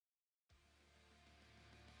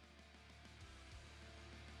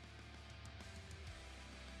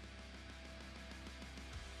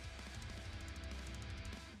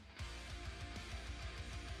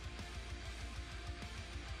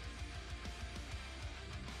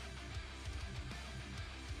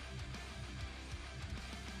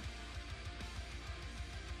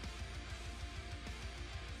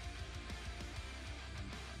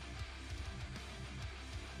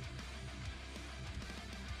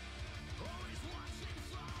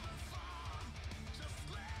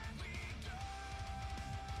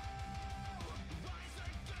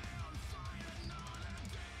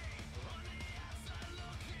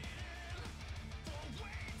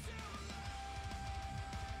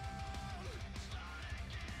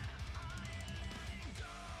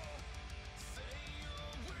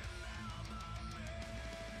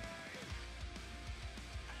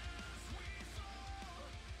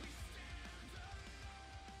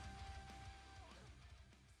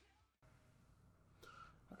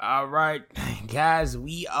All right, guys,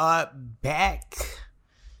 we are back.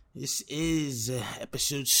 This is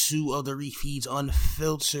episode 2 of the Refeeds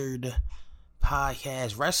Unfiltered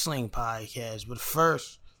podcast, wrestling podcast. But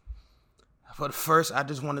first, I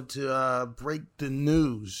just wanted to break the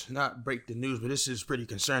news. Not break the news, but this is pretty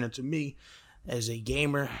concerning to me as a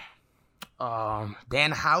gamer.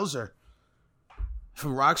 Dan Houser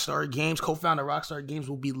from Rockstar Games, co-founder of Rockstar Games,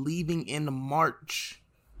 will be leaving in March.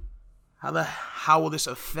 How will this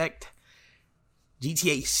affect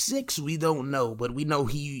GTA 6? We don't know, but we know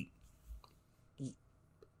he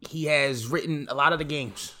has written a lot of the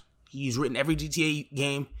games. He's written every GTA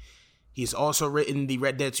game. He's also written the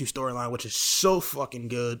Red Dead 2 storyline, which is so fucking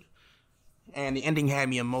good. And the ending had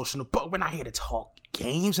me emotional. But we're not here to talk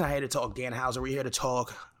games. We're not here to talk Dan Houser. We're here to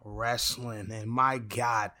talk wrestling. And my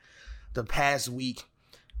God, the past week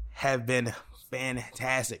have been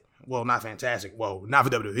fantastic. Well, not fantastic. Well, not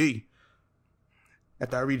for WWE.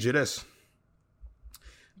 After I read you this.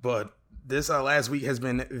 But this last week has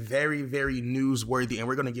been very, very newsworthy, and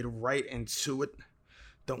we're going to get right into it.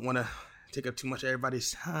 Don't want to take up too much of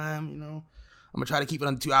everybody's time, you know. I'm going to try to keep it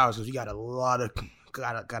under 2 hours because we got a lot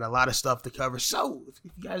of stuff to cover. So, if you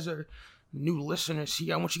guys are new listeners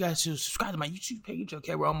here, I want you guys to subscribe to my YouTube page.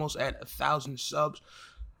 Okay, we're almost at 1,000 subs.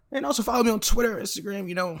 And also follow me on Twitter, Instagram.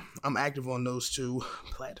 You know, I'm active on those two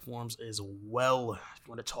platforms as well. If you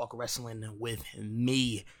want to talk wrestling with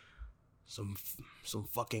me, some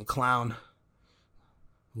fucking clown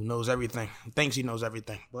who knows everything, thinks he knows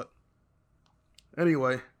everything. But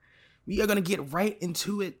anyway, we are going to get right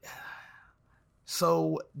into it.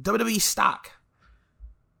 So, WWE stock,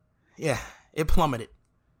 yeah, it plummeted.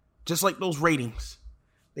 Just like those ratings,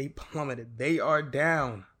 they plummeted. They are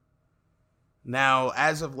down. Now,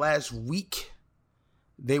 as of last week,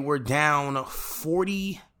 they were down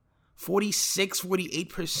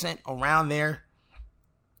 48% around there.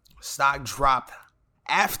 Stock dropped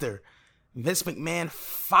after Vince McMahon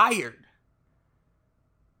fired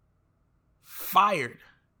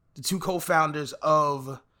the two co-founders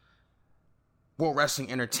of World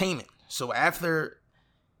Wrestling Entertainment. So after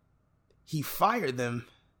he fired them,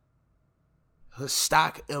 the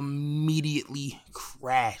stock immediately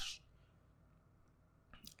crashed.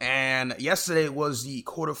 And yesterday was the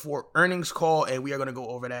quarter 4 earnings call, and we are going to go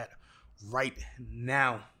over that right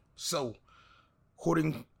now. So,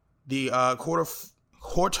 according the quarter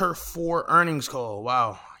 4 earnings call.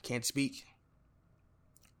 Wow, I can't speak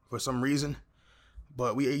for some reason,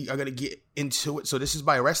 but we are going to get into it. So, this is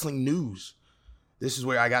by Wrestling News. This is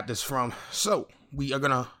where I got this from. So, we are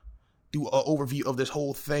going to do an overview of this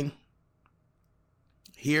whole thing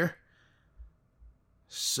here.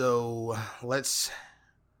 So, let's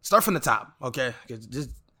start from the top, okay?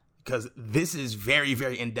 Because this is very,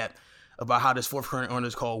 very in-depth about how this fourth current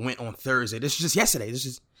earnings call went on Thursday. This is just yesterday.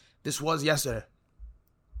 This was yesterday.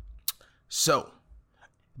 So,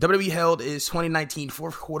 WWE held its 2019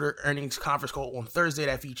 fourth quarter earnings conference call on Thursday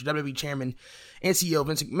that featured WWE Chairman and CEO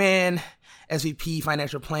Vince McMahon, SVP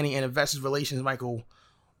Financial Planning and Investor Relations Michael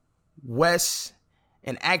West,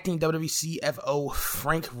 and acting WWE CFO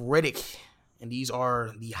Frank Riddick. And these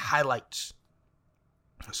are the highlights.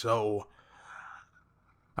 So,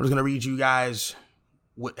 I'm just going to read you guys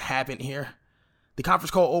what happened here. The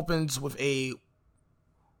conference call opens with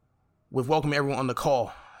welcoming everyone on the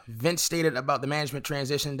call. Vince stated about the management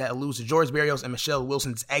transition that alludes to George Barrios and Michelle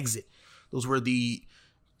Wilson's exit. Those were the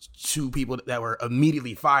two people that were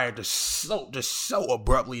immediately fired just so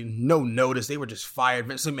abruptly, no notice. They were just fired.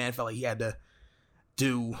 Vince McMahon felt like he had to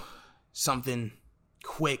do something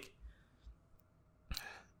quick.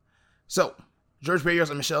 So, George Barrios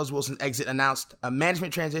and Michelle Wilson's exit announced a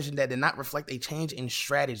management transition that did not reflect a change in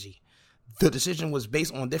strategy. The decision was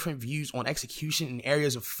based on different views on execution and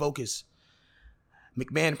areas of focus.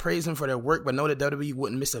 McMahon praised them for their work, but noted WWE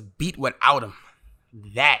wouldn't miss a beat without him.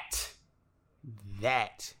 That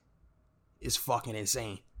is fucking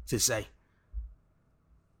insane to say.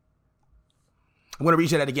 I'm going to read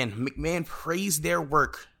that again. McMahon praised their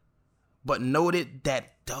work, but noted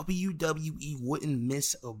that WWE wouldn't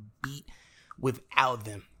miss a beat without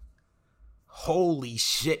them. Holy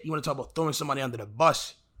shit. You want to talk about throwing somebody under the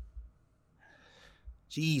bus?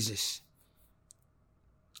 Jesus.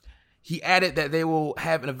 He added that they will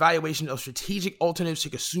have an evaluation of strategic alternatives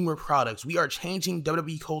to consumer products. We are changing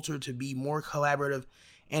WWE culture to be more collaborative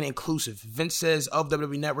and inclusive. Vince says of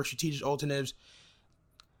WWE Network strategic alternatives,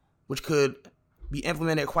 which could be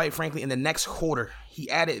implemented, quite frankly, in the next quarter. He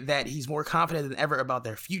added that he's more confident than ever about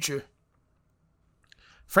their future.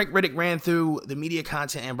 Frank Riddick ran through the media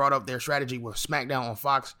content and brought up their strategy with SmackDown on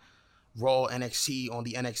Fox, Raw, NXT on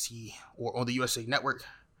the NXT or on the USA Network.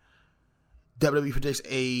 WWE predicts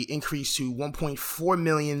a increase to 1.4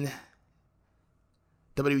 million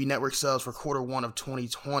WWE Network subs for quarter one of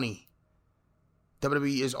 2020.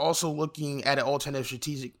 WWE is also looking at alternative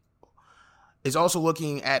strategic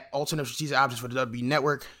options for the WWE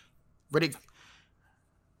Network. Riddick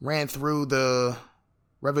ran through the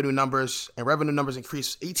revenue numbers, and revenue numbers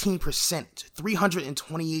increased 18% to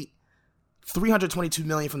 $322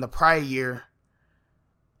 million from the prior year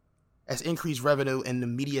as increased revenue in the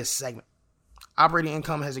media segment. Operating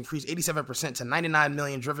income has increased 87% to $99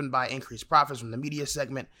 million, driven by increased profits from the media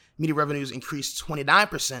segment. Media revenues increased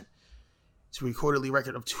 29% to a quarterly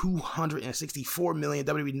record of $264 million.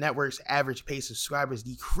 WWE Network's average paid subscribers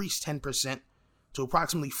decreased 10% to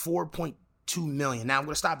approximately 4.2 million. Now I'm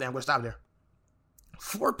going to stop there.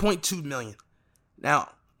 4.2 million. Now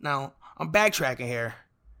I'm backtracking here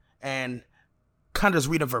and kind of just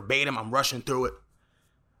reading verbatim. I'm rushing through it,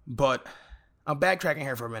 but I'm backtracking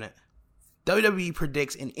here for a minute. WWE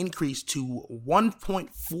predicts an increase to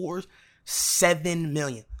 1.47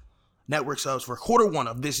 million network subs for quarter one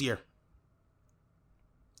of this year.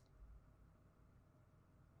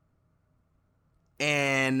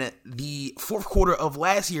 And the fourth quarter of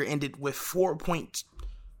last year ended with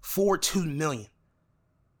 4.42 million.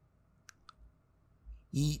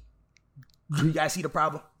 You guys see the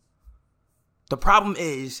problem? The problem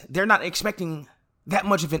is they're not expecting that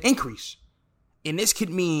much of an increase. And this could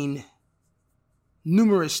mean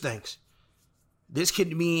numerous things. This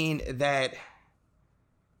could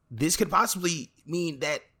possibly mean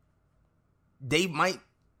that they might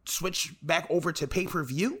switch back over to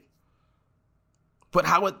pay-per-view. But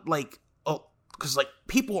how it because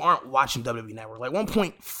people aren't watching WWE Network.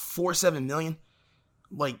 1.47 million,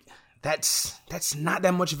 that's not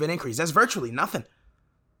that much of an increase. That's virtually nothing.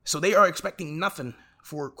 So they are expecting nothing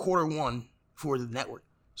for quarter one for the network.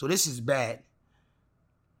 So this is bad.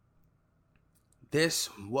 This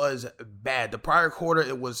was bad. The prior quarter,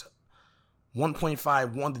 it was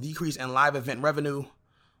 1.51. The decrease in live event revenue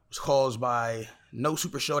was caused by no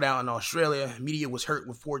Super Showdown in Australia. Media was hurt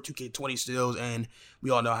with poor 2K20 stills, and we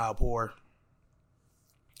all know how poor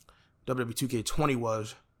WWE 2K20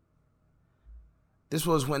 was. This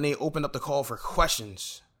was when they opened up the call for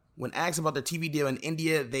questions. When asked about the TV deal in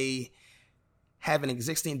India, they have an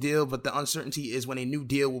existing deal, but the uncertainty is when a new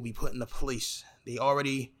deal will be put into place. They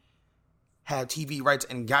already have TV rights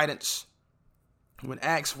and guidance. When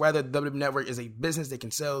asked whether the WWE Network is a business they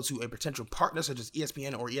can sell to a potential partner such as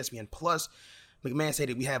ESPN or ESPN Plus, McMahon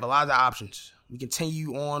stated, "We have a lot of options. We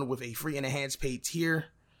continue on with a free and enhanced paid tier.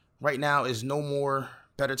 Right now is no more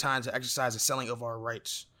better time to exercise the selling of our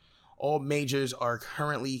rights. All majors are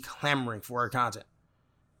currently clamoring for our content."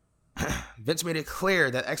 Vince made it clear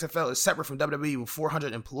that XFL is separate from WWE with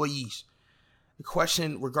 400 employees. The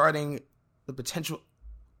question regarding the potential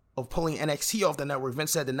of pulling NXT off the network,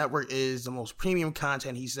 Vince said the network is the most premium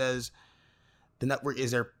content. He says the network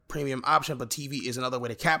is their premium option, but TV is another way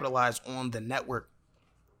to capitalize on the network.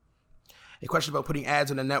 A question about putting ads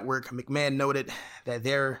on the network, McMahon noted that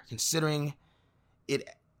they're considering it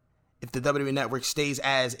if the WWE Network stays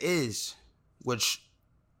as is, which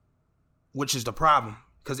is the problem,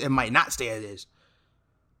 because it might not stay as is.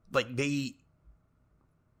 They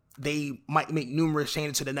might make numerous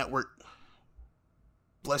changes to the network,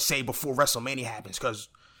 let's say before WrestleMania happens, because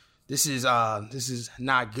this is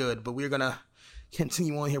not good. But we're gonna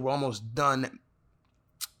continue on here. We're almost done.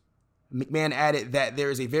 McMahon added that there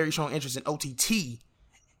is a very strong interest in OTT.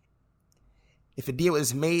 If a deal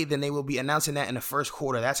is made, then they will be announcing that in the first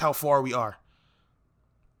quarter. That's how far we are.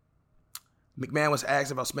 McMahon was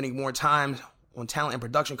asked about spending more time on talent and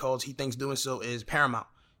production calls. He thinks doing so is paramount.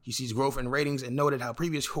 He sees growth in ratings and noted how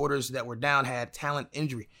previous quarters that were down had talent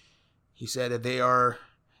injury. He said that they are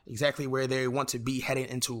exactly where they want to be heading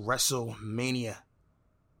into WrestleMania.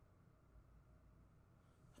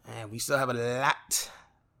 And we still have a lot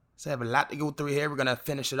to go through here. We're going to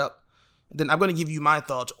finish it up. Then I'm going to give you my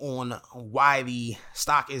thoughts on why the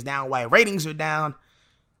stock is down, why ratings are down,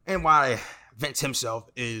 and why Vince himself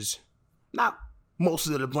is not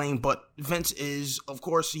mostly to blame, but Vince is, of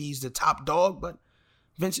course, he's the top dog, but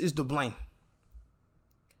Vince is to blame.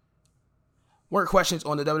 More questions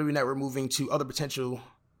on the WWE Network moving to other potential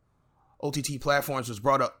OTT platforms was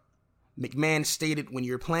brought up. McMahon stated, "When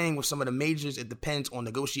you're playing with some of the majors, it depends on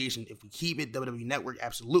negotiation. If we keep it, WWE Network,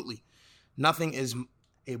 absolutely. Nothing is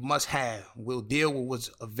a must-have. We'll deal with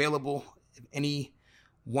what's available. If any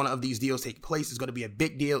one of these deals take place, it's going to be a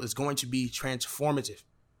big deal. It's going to be transformative."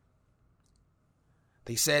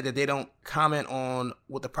 They said that they don't comment on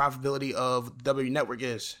what the profitability of WWE Network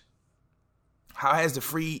is. How has the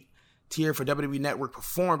free tier for WWE Network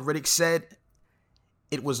performed? Riddick said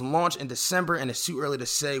It was launched in December, and it's too early to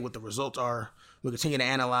say what the results are. We'll continue to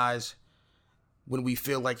analyze when we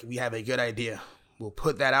feel like we have a good idea. We'll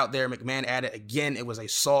put that out there. McMahon added, again, it was a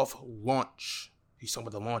soft launch. He's talking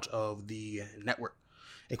about the launch of the network.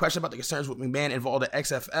 A question about the concerns with McMahon involved the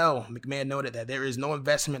XFL. McMahon noted that there is no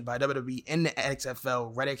investment by WWE in the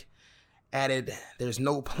XFL. Reddick added, there's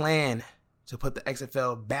no plan to put the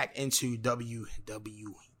XFL back into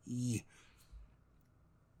WWE.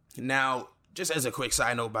 Now, just as a quick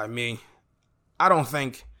side note by me, I don't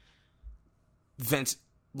think Vince,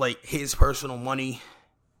 like, his personal money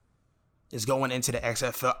is going into the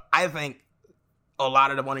XFL. I think a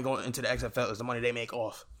lot of the money going into the XFL is the money they make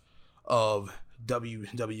off of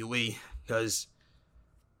WWE, because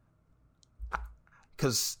I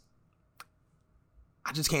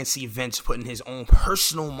just can't see Vince putting his own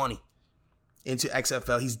personal money into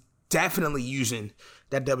XFL. He's definitely using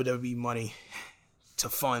that WWE money to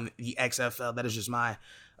fund the XFL. That is just my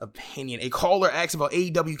opinion. A caller asked about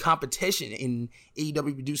AEW competition in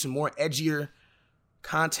AEW producing more edgier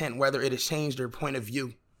content, whether it has changed their point of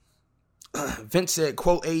view. Vince said,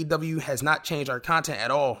 quote, AEW has not changed our content at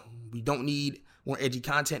all. We don't need more edgy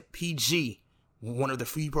content. PG, one of the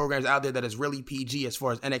free programs out there that is really PG. As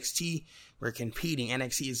far as NXT, we're competing.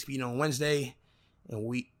 NXT is competing on Wednesday,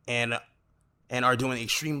 and are doing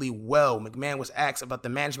extremely well. McMahon was asked about the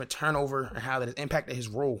management turnover and how that has impacted his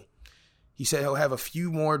role. He said he'll have a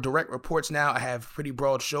few more direct reports now. I have pretty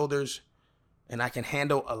broad shoulders, and I can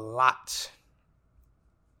handle a lot.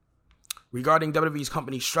 Regarding WWE's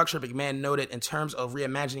company structure, McMahon noted, in terms of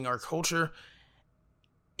reimagining our culture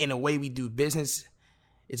in a way we do business,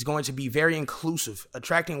 it's going to be very inclusive,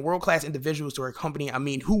 attracting world-class individuals to our company. I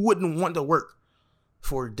mean, who wouldn't want to work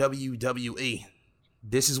for WWE?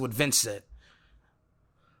 This is what Vince said.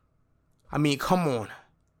 I mean, come on.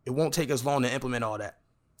 It won't take us long to implement all that.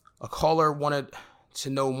 A caller wanted to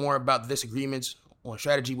know more about disagreements on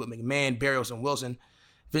strategy with McMahon, Barrios, and Wilson.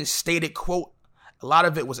 Vince stated, quote, a lot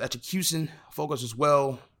of it was execution, focus as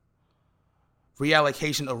well,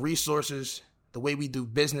 reallocation of resources. The way we do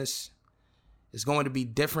business is going to be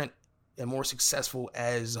different and more successful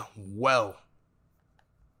as well.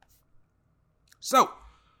 So,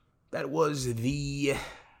 that was the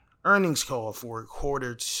earnings call for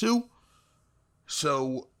quarter 2.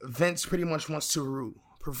 So, Vince pretty much wants to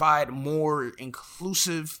provide more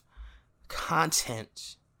inclusive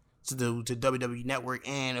content to WWE Network.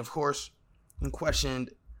 And, of course, when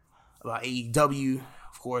questioned about AEW,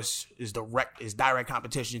 of course, is direct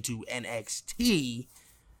competition to NXT.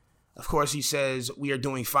 Of course, he says we are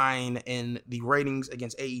doing fine in the ratings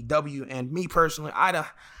against AEW. And me personally,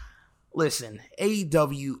 listen,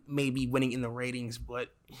 AEW may be winning in the ratings, but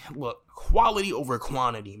look, quality over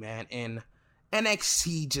quantity, man. And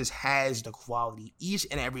NXT just has the quality each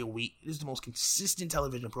and every week. It is the most consistent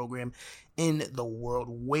television program in the world,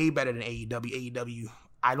 way better than AEW. AEW,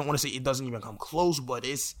 I don't want to say it doesn't even come close, but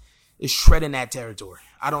it's shredding that territory.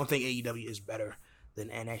 I don't think AEW is better than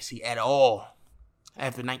NXT at all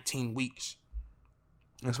after 19 weeks,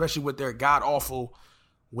 especially with their god-awful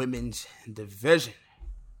women's division.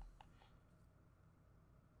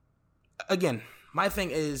 Again, my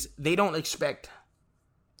thing is they don't expect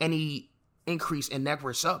any increase in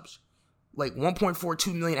network subs. Like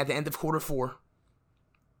 1.42 million at the end of quarter 4.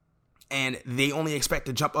 And they only expect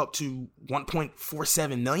to jump up to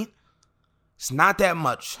 1.47 million. It's not that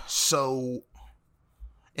much. So,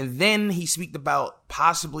 and then he speaks about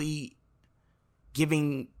possibly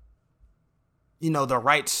giving, the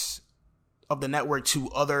rights of the network to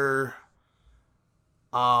other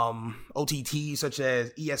OTTs such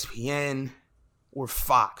as ESPN or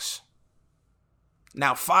Fox.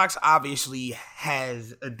 Now, Fox obviously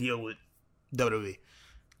has a deal with WWE,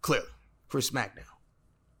 clearly, for SmackDown.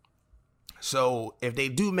 So, if they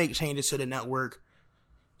do make changes to the network,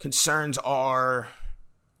 concerns are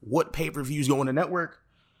what pay-per-views go on the network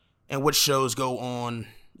and what shows go on,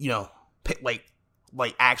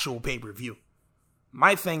 like actual pay-per-view.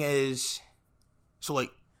 My thing is,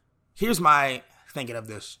 here's my thinking of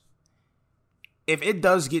this. If it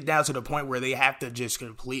does get down to the point where they have to just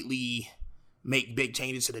completely make big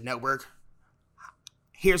changes to the network,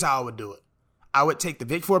 here's how I would do it. I would take the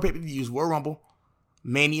big 4 pay-per-views, Royal Rumble,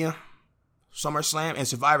 Mania, SummerSlam, and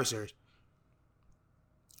Survivor Series.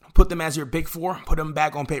 Put them as your big 4, put them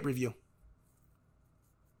back on pay-per-view.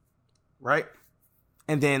 Right?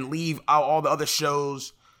 And then leave out all the other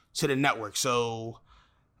shows to the network. So,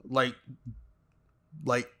 like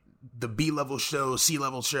the B-level shows,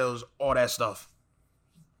 C-level shows, all that stuff.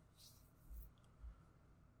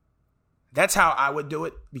 That's how I would do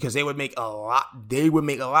it, because they would make a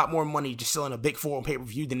lot more money just selling a big 4 on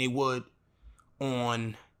pay-per-view than they would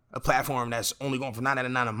on a platform that's only going for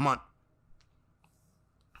 $9.99 a month.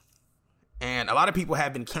 And a lot of people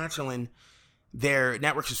have been canceling their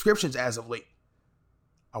network subscriptions as of late.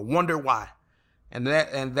 I wonder why. And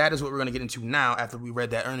that is what we're going to get into now after we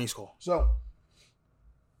read that earnings call. So,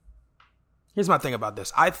 here's my thing about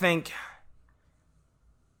this. I think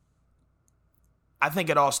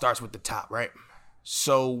it all starts with the top, right?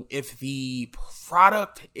 So, if the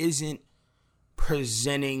product isn't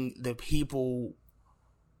presenting the people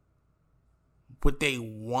what they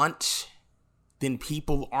want, then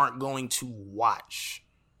people aren't going to watch.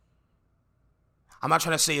 I'm not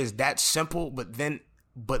trying to say it's that simple, but then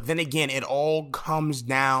again, it all comes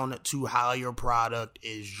down to how your product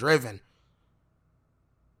is driven.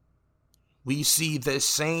 We've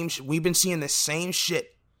been seeing the same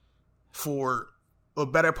shit for a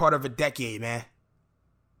better part of a decade, man.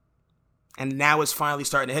 And now it's finally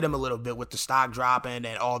starting to hit them a little bit with the stock dropping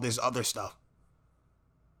and all this other stuff.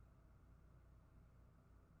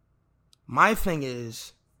 My thing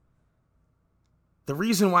is, the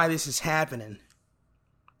reason why this is happening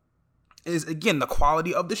is, again, the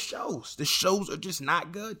quality of the shows. The shows are just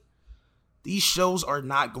not good. These shows are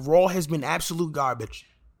not... Raw has been absolute garbage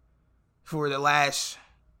for the last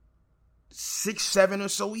 6, 7 or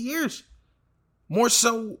so years. More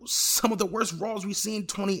so, some of the worst Raws we've seen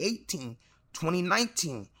 2018,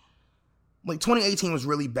 2019. Like, 2018 was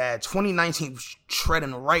really bad. 2019 was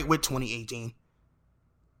treading right with 2018.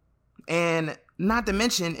 And not to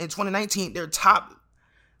mention, in 2019, their top...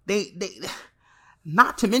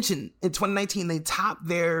 Not to mention, in 2019, they topped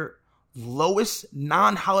their lowest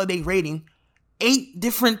non-holiday rating 8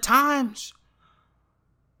 different times.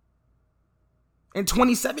 In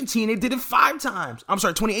 2017, they did it 5 times. I'm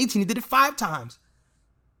sorry, 2018, they did it 5 times.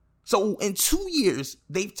 So in 2 years,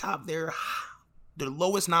 they've topped their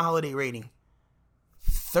lowest non-holiday rating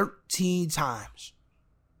 13 times.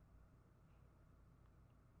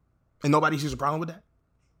 And nobody sees a problem with that?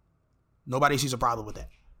 Nobody sees a problem with that.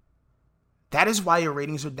 That is why your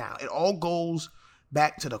ratings are down. It all goes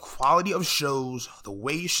back to the quality of shows, the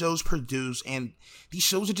way shows produce, and these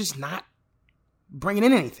shows are just not bringing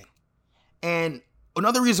in anything. And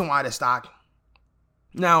another reason why the stock...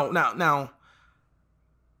 Now, I'm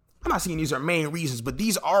not saying these are main reasons, but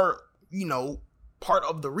these are, part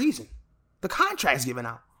of the reason. The contracts given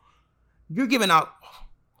out. You're giving out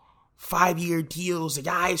 5-year deals to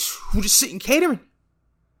guys who just sit in catering.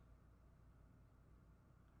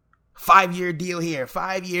 5-year deal here,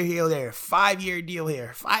 5-year deal there, 5-year deal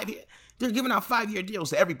here, 5-year. They're giving out 5-year deals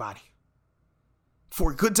to everybody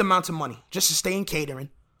for good amounts of money just to stay in catering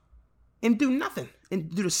and do nothing and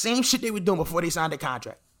do the same shit they were doing before they signed the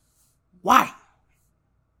contract. Why?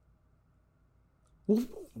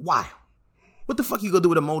 Why? What the fuck you gonna do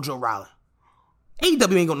with a Mojo Rawley?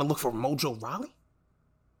 AEW ain't gonna look for Mojo Rawley.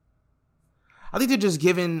 I think they're just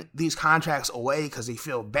giving these contracts away because they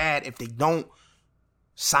feel bad if they don't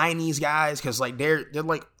sign these guys, because they're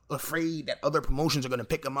like afraid that other promotions are gonna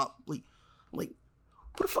pick them up. Like who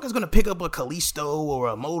the fuck is gonna pick up a Kalisto or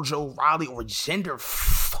a Mojo Rawley or Jinder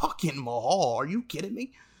fucking Mahal? Are you kidding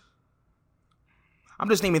me? I'm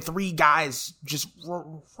just naming 3 guys just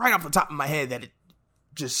right off the top of my head that it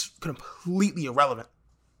just completely irrelevant.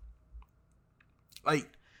 And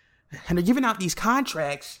they're giving out these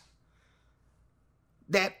contracts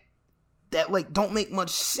that don't make much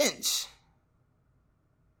sense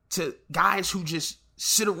to guys who just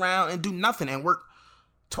sit around and do nothing and work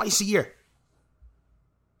twice a year.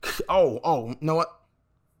 Oh, you know what?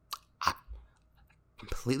 I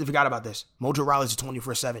completely forgot about this. Mojo Rawley's a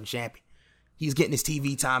 24/7 champion. He's getting his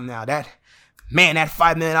TV time now. That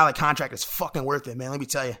 $5 million contract is fucking worth it, man. Let me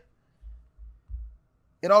tell you.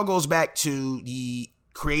 It all goes back to the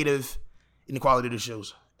creative inequality of the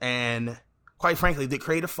shows. And quite frankly, the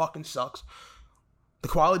creative fucking sucks. The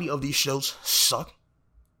quality of these shows suck.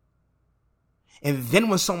 And then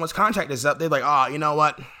when someone's contract is up, they're like, you know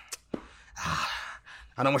what?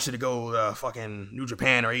 I don't want you to go fucking New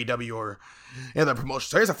Japan or AEW or any other promotion.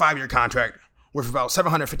 So here's a 5-year contract worth about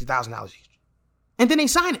 $750,000 each. And then they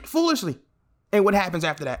sign it foolishly. And what happens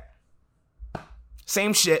after that?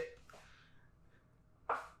 Same shit.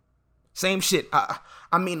 I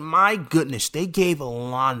mean, my goodness, they gave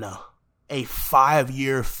Alana a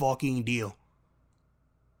 5-year fucking deal.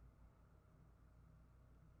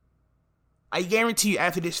 I guarantee you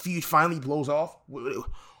after this feud finally blows off,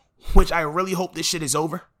 which I really hope this shit is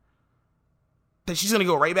over, that she's going to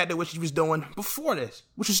go right back to what she was doing before this,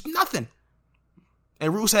 which is nothing.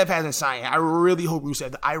 And Rusev hasn't signed. I really hope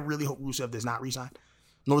Rusev does not resign,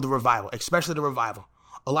 nor the Revival, especially the Revival.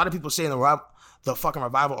 A lot of people saying the fucking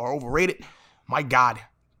Revival are overrated. My God,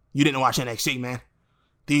 You didn't watch NXT, man.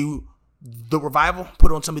 The Revival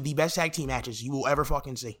put on some of the best tag team matches you will ever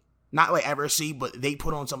fucking see. Not like ever see, but they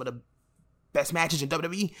put on some of the best matches in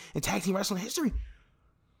WWE and tag team wrestling history.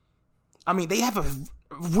 I mean, they have a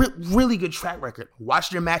really good track record.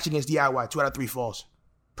 Watch their match against DIY, 2 out of 3 falls.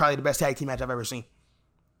 Probably the best tag team match I've ever seen.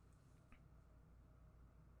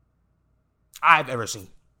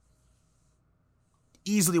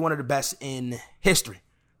 Easily one of the best in history.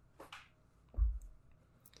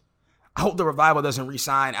 I hope the Revival doesn't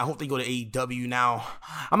resign. I hope they go to AEW now.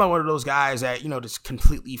 I'm not one of those guys that, just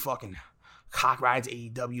completely fucking cock rides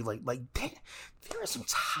AEW. Like there is some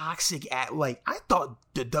toxic I thought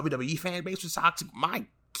the WWE fan base was toxic. My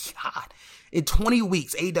God. In 20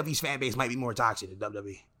 weeks, AEW's fan base might be more toxic than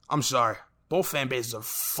WWE. I'm sorry. Both fan bases are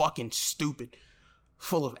fucking stupid.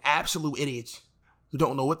 Full of absolute idiots who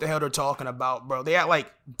don't know what the hell they're talking about, bro. They act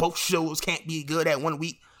like both shows can't be good at 1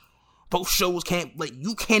 week. Both shows can't,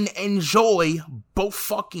 you can enjoy both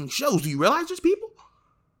fucking shows. Do you realize this, people?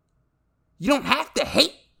 You don't have to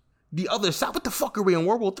hate the other side. What the fuck are we in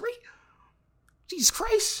World War III? Jesus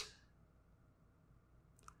Christ.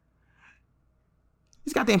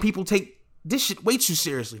 These goddamn people take this shit way too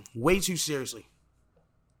seriously. Way too seriously.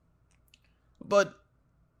 But,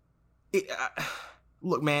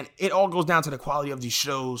 look, man, it all goes down to the quality of these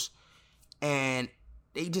shows. And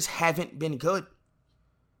they just haven't been good.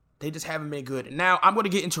 Now, I'm going to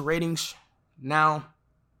get into ratings now.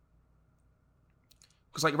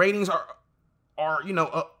 Because, ratings are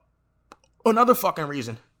another fucking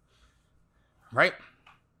reason. Right?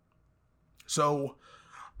 So,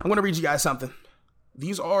 I'm going to read you guys something.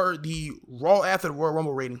 These are the Raw after the Royal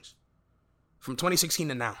Rumble ratings from 2016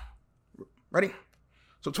 to now. Ready?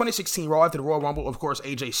 So, 2016, Raw after the Royal Rumble, of course,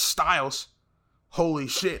 AJ Styles. Holy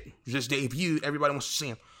shit. Just debuted. Everybody wants to see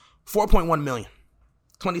him. 4.1 million.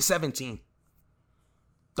 2017.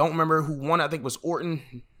 Don't remember who won. I think it was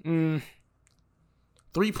Orton.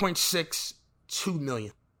 3.62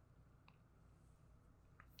 million.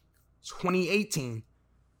 2018.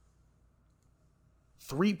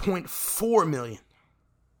 3.4 million.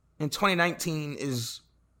 And 2019 is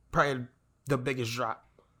probably the biggest drop.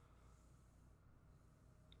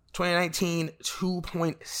 2019,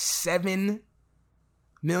 2.7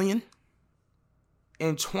 million.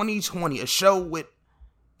 In 2020, a show with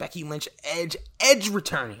Becky Lynch, Edge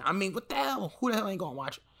returning. I mean, what the hell? Who the hell ain't gonna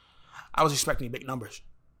watch it? I was expecting big numbers.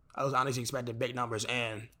 I was honestly expecting big numbers.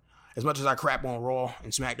 And as much as I crap on Raw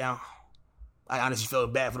and SmackDown, I honestly feel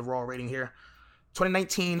bad for the Raw rating here.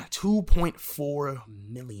 2019, 2.4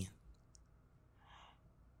 million.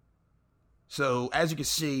 So, as you can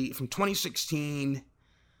see, from 2016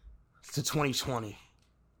 to 2020,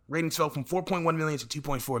 ratings fell from 4.1 million to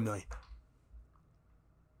 2.4 million.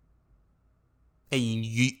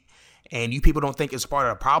 And you people don't think it's part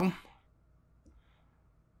of the problem?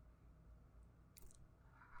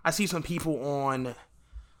 I see some people on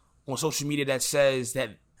social media that says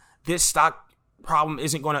that this stock problem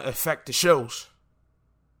isn't going to affect the shows.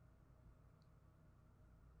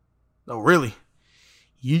 No, really?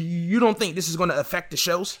 You don't think this is going to affect the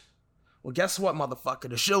shows? Well, guess what, motherfucker?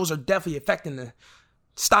 The shows are definitely affecting the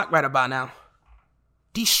stock right about now.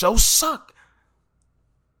 These shows suck.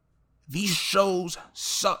 These shows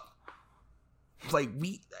suck.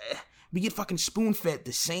 We get fucking spoon-fed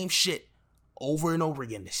the same shit over and over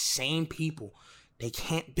again. The same people. They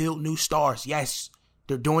can't build new stars. Yes,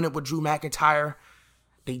 they're doing it with Drew McIntyre.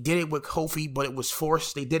 They did it with Kofi, but it was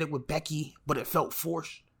forced. They did it with Becky, but it felt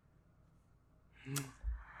forced.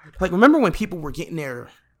 Remember when people were getting their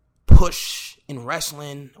push in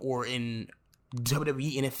wrestling or in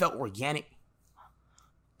WWE and it felt organic?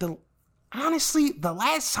 Honestly, the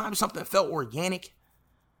last time something felt organic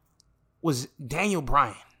was Daniel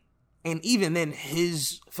Bryan. And even then,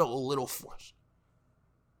 his felt a little forced.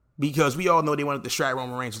 Because we all know they wanted to strap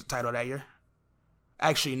Roman Reigns with the title that year.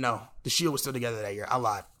 Actually, no. The Shield was still together that year. I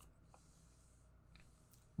lied.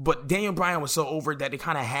 But Daniel Bryan was so over that they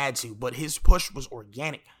kind of had to. But his push was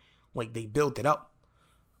organic. They built it up.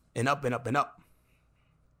 And up and up and up.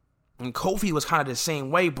 And Kofi was kind of the same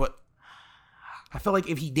way, but I feel like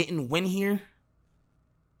if he didn't win here,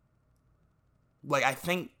 I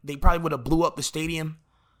think they probably would have blew up the stadium.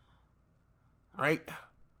 Right?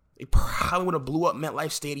 They probably would have blew up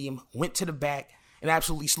MetLife Stadium, went to the back, and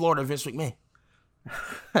absolutely slaughtered Vince McMahon.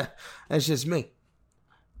 That's just me.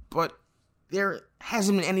 But there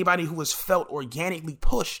hasn't been anybody who has felt organically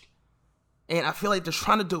pushed. And I feel like they're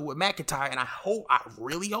trying to do it with McIntyre, and I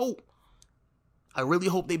really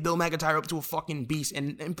hope they build McIntyre up to a fucking beast.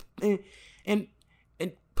 And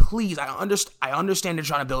please, I understand they're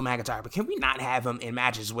trying to build McIntyre, but can we not have him in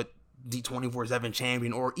matches with the 24/7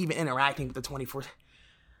 champion or even interacting with the 24.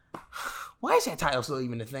 Why is that title still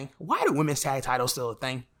even a thing? Why are the women's tag titles still a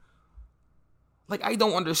thing? Like, I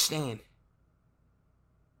don't understand.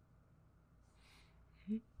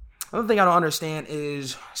 Another thing I don't understand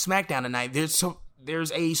is SmackDown tonight.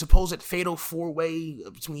 There's a supposed fatal 4-way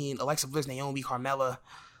between Alexa Bliss, Naomi, Carmella,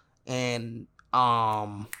 and I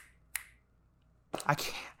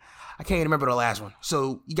can't even remember the last one.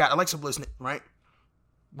 So you got Alexa Bliss, right?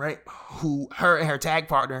 Who her and her tag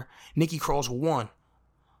partner Nikki Cross won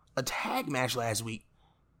a tag match last week.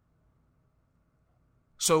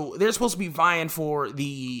 So they're supposed to be vying for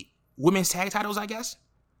the women's tag titles, I guess.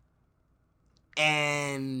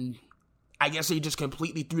 And I guess they just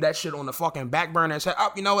completely threw that shit on the fucking back burner and said,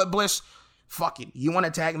 oh, you know what, Bliss? Fuck it. You want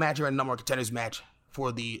a tag match or a number one contenders match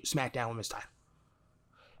for the SmackDown women's title?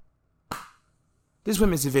 This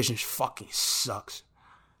women's division fucking sucks.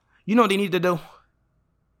 You know what they need to do?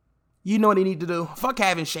 Fuck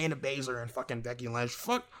having Shayna Baszler and fucking Becky Lynch.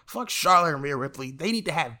 Fuck Charlotte and Rhea Ripley. They need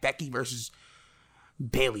to have Becky versus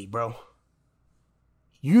Bayley, bro.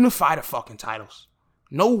 Unify the fucking titles.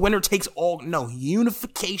 No winner takes all. No,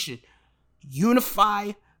 unification.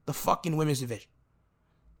 Unify the fucking women's division.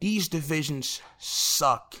 These divisions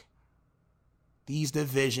suck.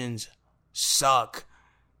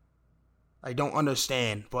 I don't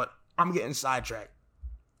understand, but I'm getting sidetracked.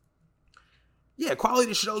 Yeah, quality of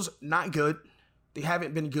the show's not good. They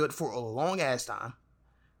haven't been good for a long ass time.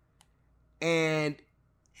 And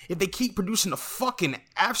if they keep producing the fucking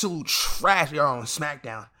absolute trash they are on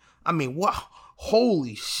SmackDown, I mean, what?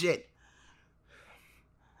 Holy shit.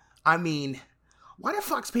 I mean, why did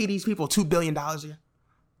Fox pay these people $2 billion a year?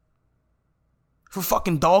 For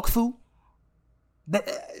fucking dog food?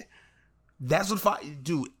 That's what Fox...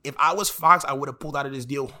 Dude, if I was Fox, I would have pulled out of this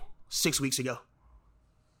deal 6 weeks ago.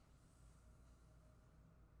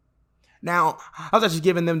 Now, I was actually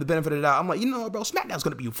giving them the benefit of the doubt. I'm like, you know what, bro? SmackDown's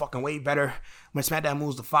going to be fucking way better when SmackDown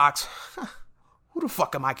moves to Fox. Who the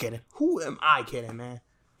fuck am I kidding? Who am I kidding, man?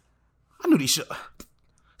 I knew these shit.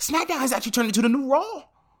 SmackDown has actually turned into the new Raw.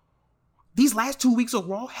 These last 2 weeks of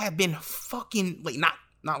Raw have been fucking, like, not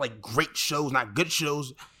like great shows, not good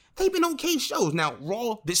shows. They've been okay shows. Now,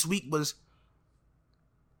 Raw this week was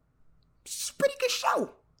a pretty good show.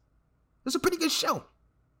 It was a pretty good show.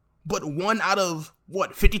 But one out of,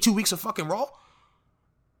 52 weeks of fucking Raw?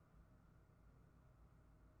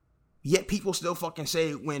 Yet people still fucking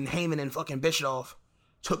say when Heyman and fucking Bischoff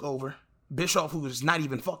took over, Bischoff, who is not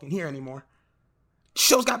even fucking here anymore,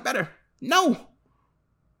 shows got better. No.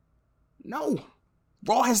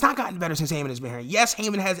 Raw has not gotten better since Heyman has been here. Yes,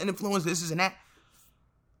 Heyman has influence, this and that.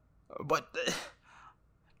 But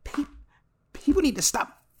people need to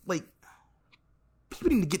stop, like,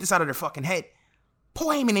 people need to get this out of their fucking head. Paul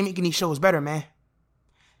Heyman ain't making these shows better, man.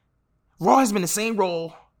 Raw has been the same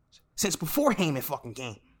role since before Heyman fucking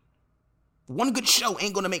came. One good show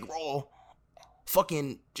ain't gonna make Raw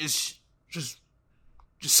fucking just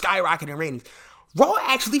skyrocket in ratings. Raw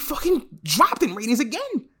actually fucking dropped in ratings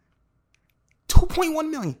again. 2.1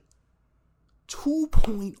 million.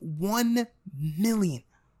 2.1 million.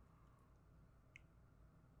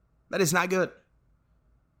 That is not good.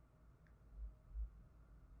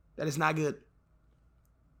 That is not good.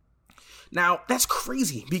 Now, that's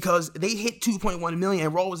crazy because they hit 2.1 million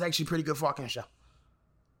and Raw was actually a pretty good fucking show.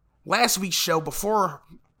 Last week's show before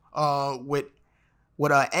with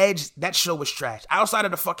Edge, that show was trash. Outside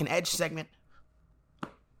of the fucking Edge segment,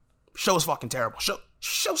 show was fucking terrible.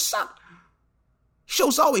 Show sucked.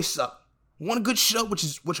 Shows always suck. One good show,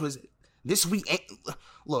 which was this week.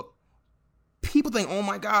 Look, people think, oh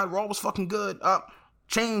my God, Raw was fucking good.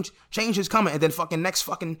 Change is coming, and then fucking next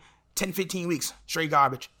fucking 10, 15 weeks, straight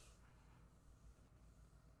garbage.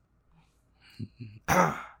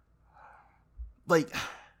 Like,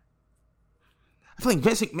 I feel like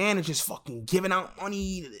Vince McMahon is just fucking giving out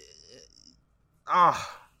money. God,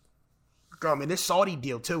 man, this Saudi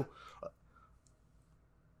deal too.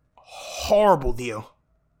 Horrible deal.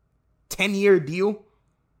 10-year deal.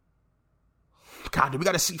 God, we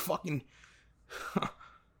gotta see fucking...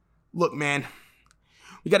 Look, man.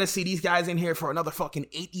 We gotta see these guys in here for another fucking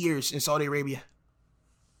 8 years in Saudi Arabia.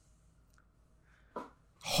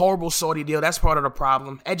 Horrible Saudi deal. That's part of the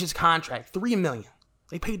problem. Edge's contract, $3 million.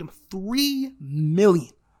 They paid him $3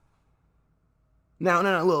 million.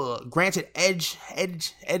 Now, look. Granted, Edge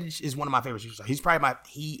is one of my favorite superstars.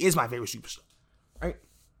 He is my favorite superstar, right?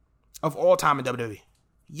 Of all time in WWE.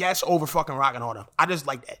 Yes, over fucking Rock and all them. I just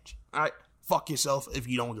like Edge. All right, fuck yourself if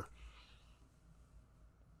you don't agree.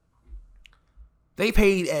 They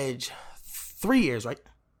paid Edge 3 years, right?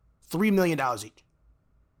 $3 million each.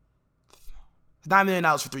 $9 million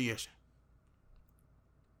for 3 years.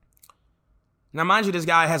 Now, mind you, this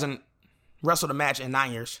guy hasn't wrestled a match in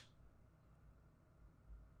 9 years.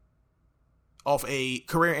 Off a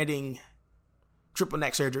career-ending triple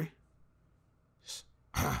neck surgery.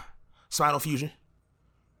 Spinal fusion.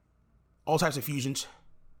 All types of fusions.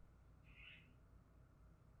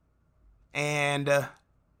 And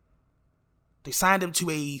they signed him to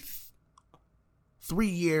a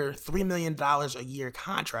 3-year, $3 million a year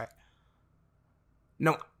contract.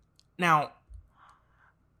 No, now,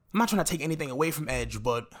 I'm not trying to take anything away from Edge,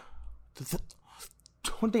 but the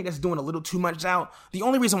one thing that's doing a little too much now, the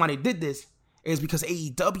only reason why they did this is because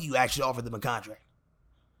AEW actually offered them a contract.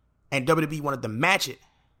 And WWE wanted to match it.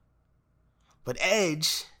 But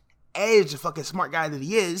Edge, the fucking smart guy that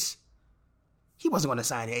he is, he wasn't going to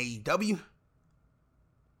sign to AEW.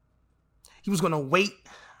 He was going to wait,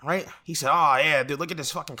 right? He said, oh yeah, dude, look at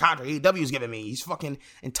this fucking contract AEW's giving me. He's fucking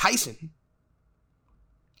enticing.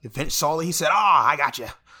 Vince saw it, he said, I got you.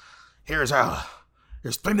 Here's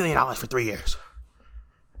 $3 million for 3 years.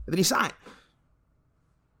 And then he signed.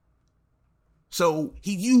 So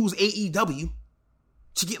he used AEW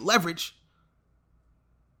to get leverage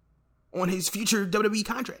on his future WWE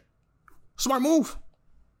contract. Smart move.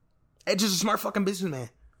 Edge is a smart fucking businessman.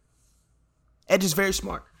 Edge is very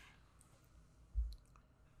smart.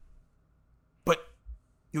 But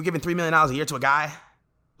you're giving $3 million a year to a guy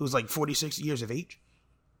who's like 46 years of age,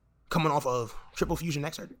 coming off of triple fusion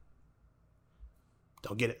neck surgery?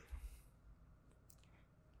 Don't get it.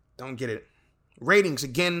 Don't get it. Ratings,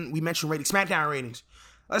 again, we mentioned ratings, SmackDown ratings.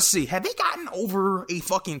 Let's see, have they gotten over a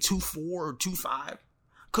fucking 2.4 or 2.5?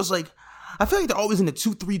 Because, like, I feel like they're always in the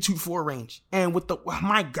 2.3, 2.4 range. And with the, oh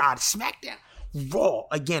my God, SmackDown,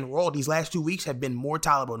 Raw these last 2 weeks have been more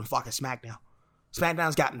tolerable than fucking SmackDown.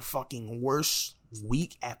 SmackDown's gotten fucking worse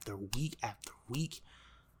week after week after week.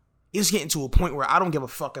 It's getting to a point where I don't give a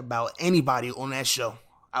fuck about anybody on that show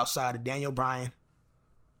outside of Daniel Bryan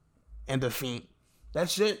and The Fiend.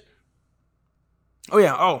 That's it. Oh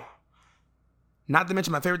yeah, not to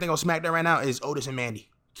mention my favorite thing on SmackDown right now is Otis and Mandy.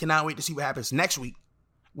 Cannot wait to see what happens next week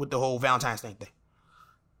with the whole Valentine's Day thing.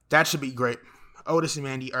 That should be great. Otis and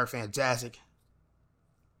Mandy are fantastic.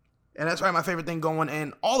 And that's probably my favorite thing going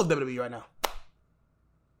in all of WWE right now.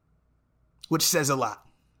 Which says a lot.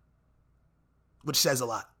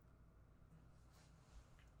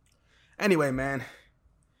 Anyway, man,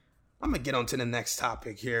 I'm going to get on to the next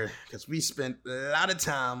topic here because we spent a lot of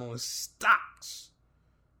time on stocks.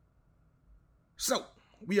 So,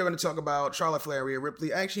 we are going to talk about Charlotte Flair and Rhea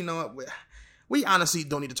Ripley. Actually, you know what? We honestly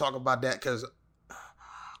don't need to talk about that because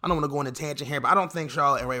I don't want to go on a tangent here, but I don't think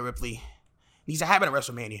Charlotte and Rhea Ripley needs to happen at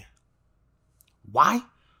WrestleMania. Why?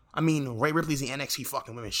 I mean, Rhea Ripley's the NXT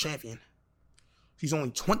fucking Women's Champion. She's only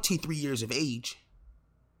 23 years of age.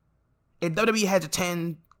 And WWE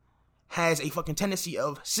has a fucking tendency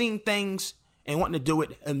of seeing things and wanting to do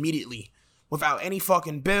it immediately without any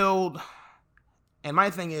fucking build. And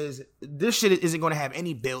my thing is, this shit isn't going to have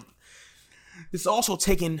any build. It's also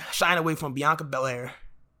taking shine away from Bianca Belair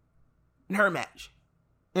in her match.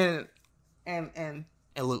 And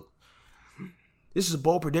look, this is a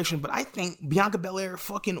bold prediction, but I think Bianca Belair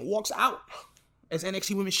fucking walks out as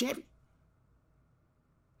NXT Women's Champion.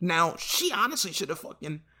 Now, she honestly should have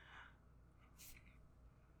fucking...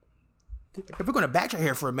 If we're going to backtrack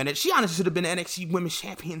here for a minute, she honestly should have been NXT Women's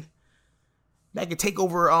Champion that could take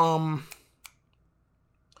over,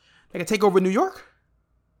 New York,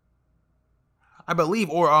 I believe,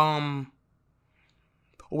 or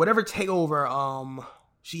whatever takeover,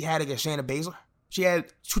 she had against Shayna Baszler. She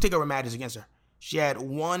had 2 takeover matches against her. She had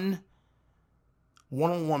one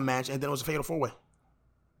one-on-one match, and then it was a fatal 4-way.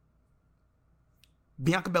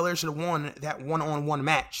 Bianca Belair should have won that one-on-one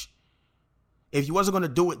match. If you wasn't going to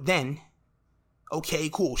do it then, okay,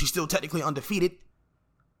 cool. She's still technically undefeated.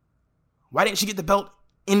 Why didn't she get the belt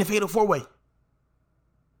in the fatal 4-way?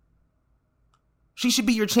 She should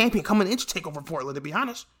be your champion coming into TakeOver Portland, to be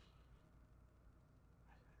honest.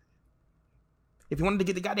 If you wanted to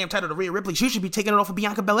get the goddamn title to Rhea Ripley, she should be taking it off of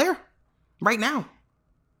Bianca Belair right now.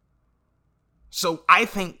 So I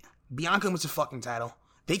think Bianca wins the fucking title.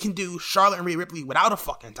 They can do Charlotte and Rhea Ripley without a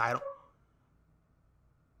fucking title.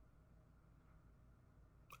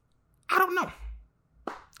 I don't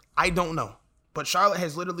know. But Charlotte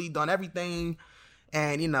has literally done everything.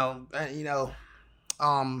 And, there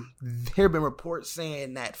have been reports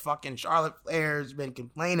saying that fucking Charlotte Flair's been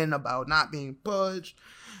complaining about not being pushed,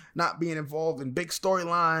 not being involved in big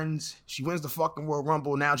storylines. She wins the fucking Royal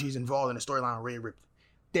Rumble. Now she's involved in a storyline with Rhea Ripley.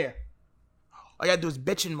 There. All you gotta do is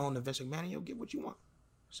bitch and moan to Vince McMahon and you'll get what you want.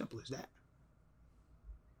 Simple as that.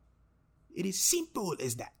 It is simple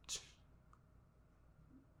as that.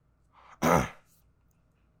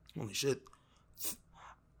 Holy shit.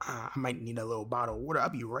 I might need a little bottle of water. I'll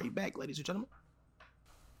be right back, ladies and gentlemen.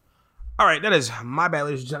 Alright, that is my bad,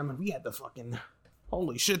 ladies and gentlemen. We had the fucking...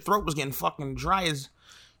 Holy shit, throat was getting fucking dry as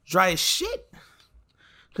shit.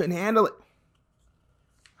 Couldn't handle it.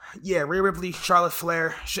 Yeah, Rhea Ripley, Charlotte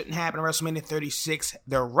Flair shouldn't happen at WrestleMania 36.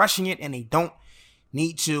 They're rushing it and they don't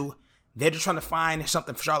need to. They're just trying to find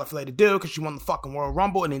something for Charlotte Flair to do because she won the fucking Royal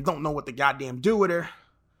Rumble and they don't know what to goddamn do with her.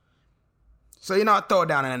 So, you know, I throw it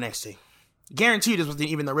down in NXT. Guaranteed this wasn't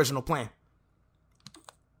even the original plan.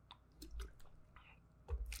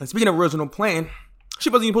 And speaking of original plan, she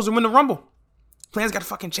wasn't even supposed to win the Rumble. Plans got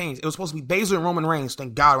fucking changed. It was supposed to be Baszler and Roman Reigns.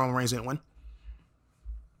 Thank God Roman Reigns didn't win.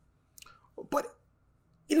 But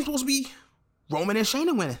it was supposed to be Roman and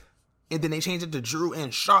Shayna winning. And then they changed it to Drew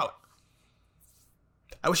and Charlotte.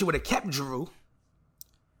 I wish he would have kept Drew.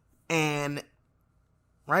 And,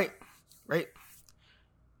 right?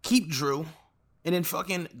 Keep Drew. And then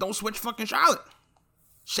fucking, don't switch fucking Charlotte.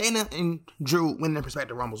 Shayna and Drew win their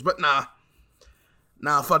respective Rumbles. But nah,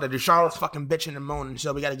 fuck that. Charlotte's fucking bitching and moaning.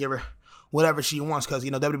 So we gotta give her whatever she wants. Because, you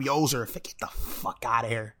know, WWE owes her. Get the fuck out of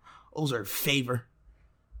here. Owes her a favor.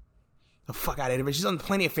 The fuck out of here. But she's done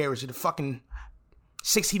plenty of favors to the fucking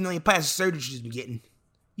 16 million plastic surgery she's been getting.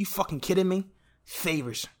 You fucking kidding me?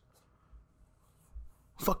 Favors.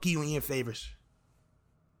 Fuck you and your favors.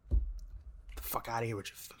 Get the fuck out of here with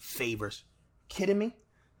your favors. Kidding me?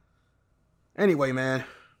 Anyway, man.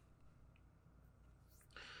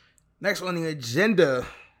 Next on the agenda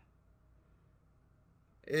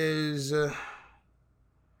is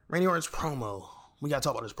Randy Orton's promo. We gotta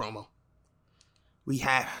talk about his promo. We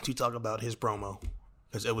have to talk about his promo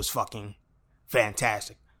because it was fucking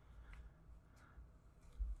fantastic.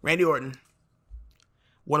 Randy Orton,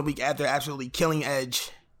 1 week after absolutely killing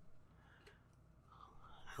Edge,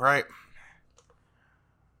 right?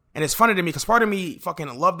 And it's funny to me because part of me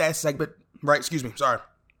fucking loved that segment, right? Excuse me, sorry.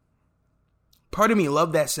 Part of me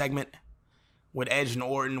loved that segment with Edge and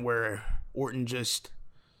Orton where Orton just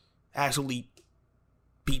absolutely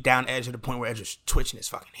beat down Edge to the point where Edge was twitching his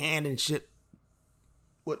fucking hand and shit.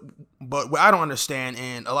 But what I don't understand,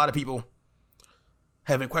 and a lot of people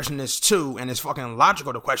have been questioning this too, and it's fucking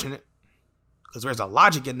logical to question it, because there's a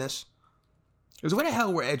logic in this, is where the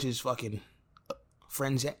hell were Edge's fucking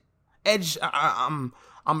friends at? Edge, I'm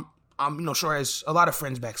sure has a lot of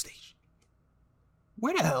friends backstage.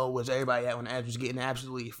 Where the hell was everybody at when Edge was getting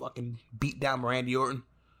absolutely fucking beat down by Randy Orton?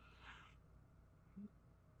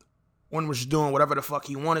 Orton was just doing whatever the fuck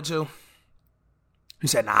he wanted to. He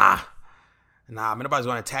said, nah, nobody's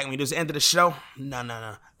going to attack me. This is the end of the show.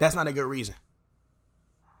 No. That's not a good reason.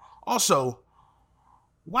 Also,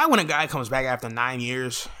 why when a guy comes back after 9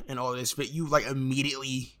 years and all this, but you like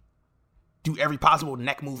immediately do every possible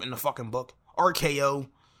neck move in the fucking book? RKO.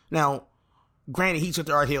 Now, granted, he took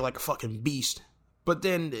the RKO like a fucking beast, but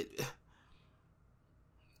then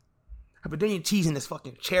you're teasing this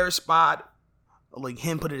fucking chair spot, like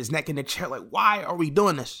him putting his neck in the chair. Like, why are we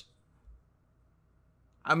doing this?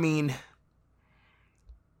 I mean,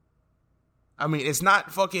 it's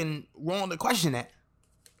not fucking wrong to question that.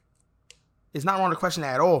 It's not wrong to question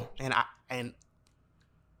that at all. And I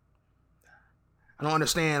don't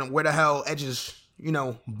understand where the hell Edge's,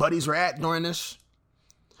 buddies were at during this.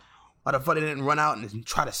 Why the fuck they didn't run out and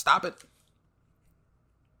try to stop it.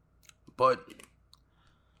 But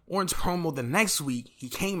Orton's promo the next week, he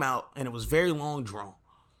came out and it was very long drawn.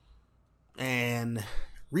 And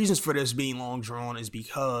reasons for this being long drawn is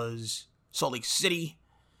because Salt Lake City,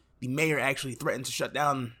 the mayor actually threatened to shut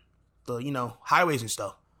down the, highways and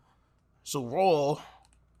stuff. So Raw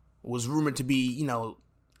was rumored to be,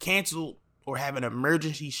 canceled or have an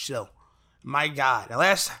emergency show. My God, the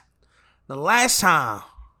last time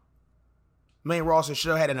main roster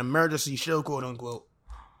show had an emergency show, quote unquote,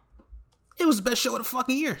 it was the best show of the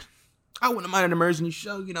fucking year. I wouldn't mind an emergency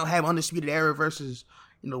show, have Undisputed Era versus,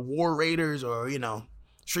 War Raiders or,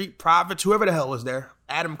 Street Profits, whoever the hell was there.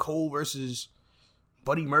 Adam Cole versus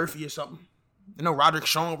Buddy Murphy or something. Roderick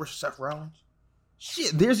Strong versus Seth Rollins.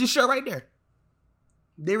 Shit, there's your show right there.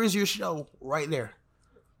 There is your show right there.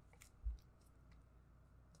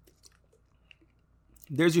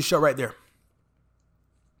 There's your show right there.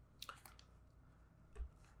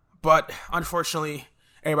 But, unfortunately,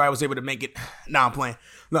 everybody was able to make it. Nah, I'm playing.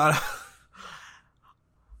 No.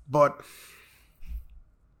 But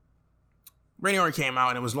Randy Orton came out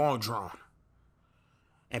and it was long drawn.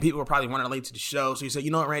 And people were probably running late to the show. So he said,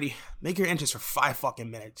 you know what, Randy? Make your entrance for 5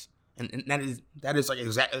 fucking minutes. And that is like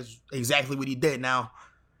exactly what he did. Now,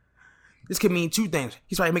 this could mean 2 things.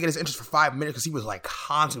 He's probably making his entrance for 5 minutes because he was like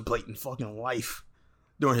contemplating fucking life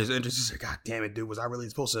during his entrance. He said, God damn it, dude. Was I really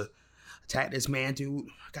supposed to attack this man, dude.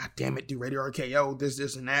 God damn it, dude. Radio RKO,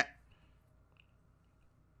 this, and that.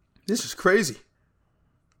 This is crazy.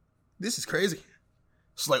 This is crazy.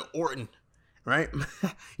 It's like Orton, right?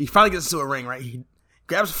 He finally gets into a ring, right? He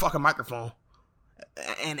grabs a fucking microphone.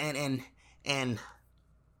 And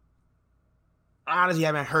I honestly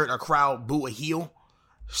haven't heard a crowd boo a heel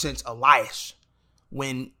since Elias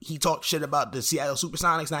when he talked shit about the Seattle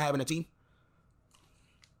Supersonics not having a team.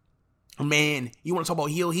 Man, you want to talk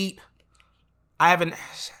about heel heat? I haven't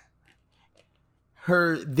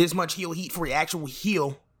heard this much heel heat for the actual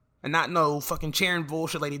heel and not no fucking cheering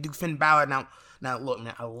bullshit like they do Finn Balor. Now look,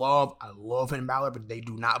 man, I love Finn Balor, but they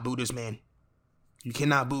do not boo this man. You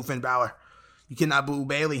cannot boo Finn Balor. You cannot boo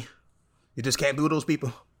Bayley. You just can't boo those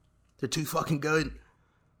people. They're too fucking good.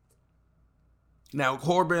 Now,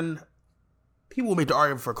 Corbin, people make the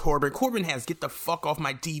argument for Corbin. Corbin has get the fuck off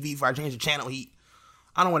my TV before I change the channel heat.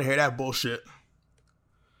 I don't want to hear that bullshit.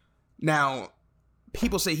 Now,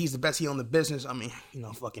 people say he's the best heel in the business. I mean,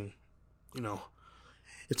 if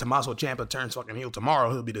Tommaso Ciampa turns fucking heel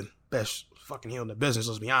tomorrow, he'll be the best fucking heel in the business,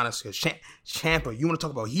 let's be honest. Because Ciampa, you want to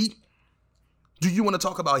talk about heat? Do you want to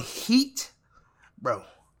talk about heat? Bro,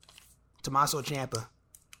 Tommaso Ciampa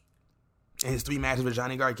and his 3 matches with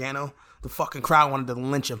Johnny Gargano, the fucking crowd wanted to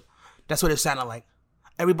lynch him. That's what it sounded like.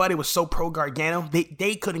 Everybody was so pro Gargano,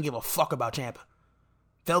 they couldn't give a fuck about Ciampa.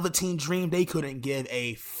 Velveteen Dream, they couldn't give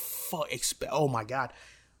a fuck. Oh my God.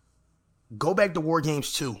 Go back to War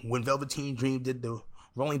Games 2 when Velveteen Dream did the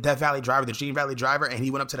Rolling Death Valley Driver, the Dream Valley Driver, and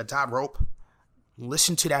he went up to the top rope.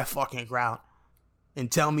 Listen to that fucking crowd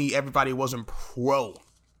and tell me everybody wasn't pro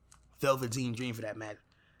Velveteen Dream for that match.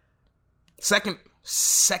 Second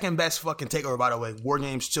best fucking takeover, by the way, War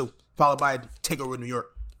Games 2, followed by Takeover New York.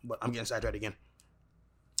 But I'm getting sidetracked again.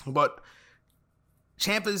 But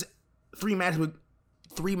Ciampa's 3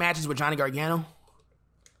 matches with Johnny Gargano.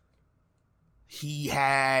 He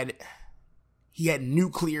had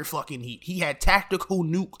nuclear fucking heat. He had tactical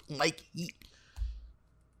nuke like heat.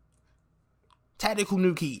 Tactical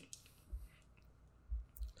nuke heat.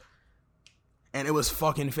 And it was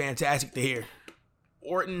fucking fantastic to hear.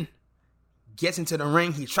 Orton gets into the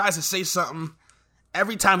ring. He tries to say something.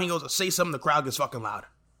 Every time he goes to say something, the crowd gets fucking louder.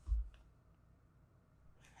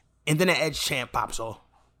 And then an Edge chant pops off.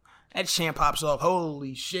 Edge chant pops off.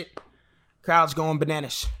 Holy shit. Crowd's going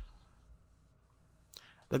bananas.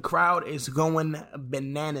 The crowd is going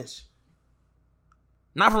bananas.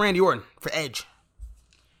 Not for Randy Orton, for Edge.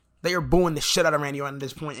 They are booing the shit out of Randy Orton at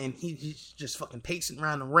this point, and he's just fucking pacing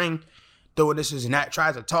around the ring, doing this and that,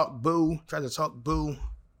 tries to talk boo.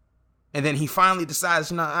 And then he finally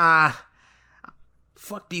decides,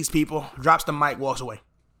 fuck these people, drops the mic, walks away.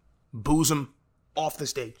 Boos him off the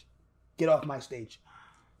stage. Get off my stage.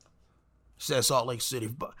 Says Salt Lake City.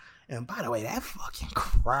 And by the way, that fucking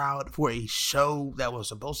crowd for a show that was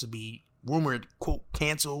supposed to be rumored, quote,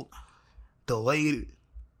 canceled, delayed,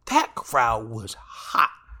 that crowd was hot.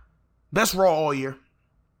 Best Raw all year.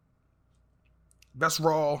 Best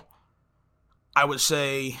Raw, I would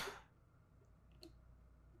say,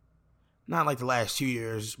 not like the last 2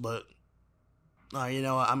 years, but,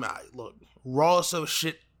 look, Raw is so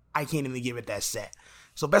shit, I can't even give it that set.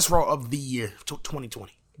 So best Raw of the year,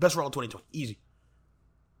 2020. Best Raw of 2020, easy.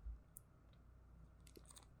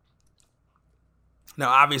 Now,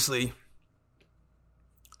 obviously,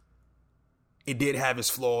 it did have its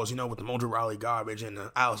flaws, with the Mojo Rawley garbage and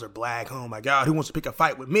the Aleister Black. Oh, my God. Who wants to pick a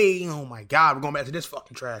fight with me? Oh, my God. We're going back to this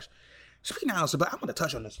fucking trash. Speaking of Aleister Black, I'm going to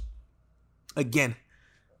touch on this. Again.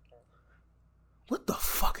 What the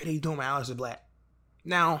fuck are they doing with Aleister Black?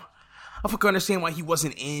 Now, I fucking understand why he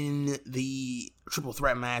wasn't in the triple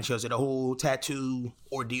threat match. Because of the whole tattoo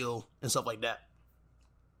ordeal and stuff like that.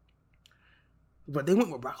 But they went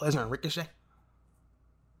with Brock Lesnar and Ricochet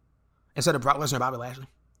instead of Brock Lesnar and Bobby Lashley.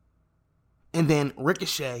 And then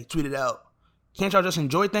Ricochet tweeted out, can't y'all just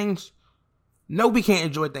enjoy things? No, we can't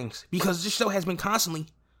enjoy things. Because this show has been constantly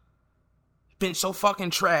been so fucking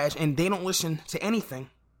trash and they don't listen to anything.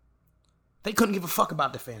 They couldn't give a fuck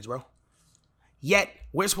about the fans, bro. Yet,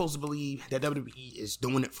 we're supposed to believe that WWE is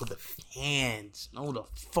doing it for the fans. No, the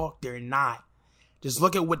fuck they're not. Just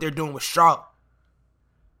look at what they're doing with Charlotte.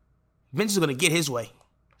 Vince is going to get his way.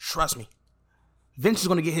 Trust me. Vince is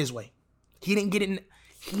going to get his way. He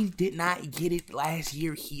did not get it last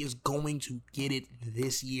year. He is going to get it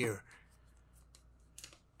this year.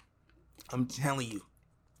 I'm telling you.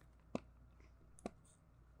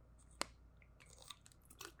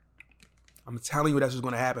 I'm telling you that's what's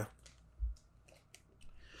going to happen.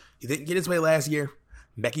 He didn't get his way last year.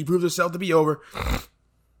 Becky proved herself to be over.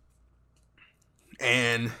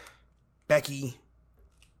 And Becky,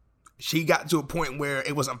 she got to a point where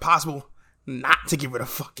it was impossible not to get rid of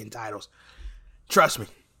fucking titles. Trust me.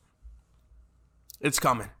 It's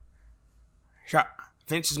coming.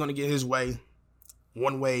 Vince is going to get his way,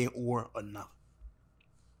 one way or another.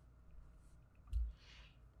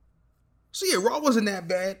 So yeah, Raw wasn't that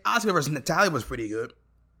bad. Asuka versus Natalya was pretty good.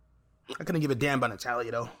 I couldn't give a damn about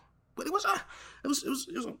Natalya though, but it was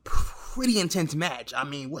a pretty intense match. I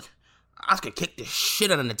mean, what? Asuka kicked the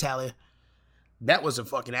shit out of Natalya. That was a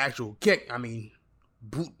fucking actual kick. I mean,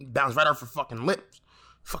 boot bounced right off her fucking lips,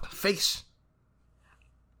 fucking face.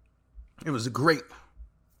 It was great.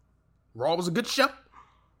 Raw was a good show.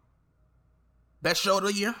 Best show of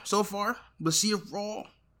the year so far. We'll see if Raw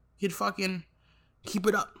could fucking keep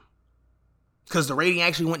it up. Because the rating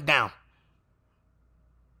actually went down.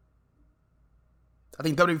 I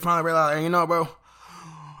think WWE finally realized, you know, bro,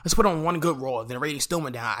 let's put on one good Raw. Then the rating still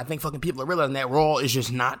went down. I think fucking people are realizing that Raw is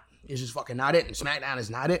just fucking not it. And SmackDown is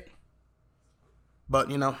not it.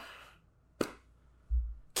 But, you know,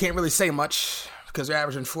 can't really say much. Because they're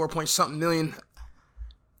averaging 4-point-something million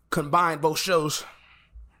combined, both shows.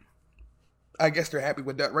 I guess they're happy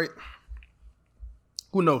with that rate.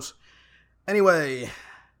 Who knows? Anyway,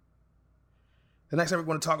 the next time we're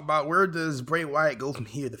going to talk about, where does Bray Wyatt go from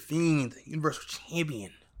here? The Fiend, the Universal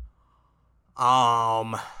Champion.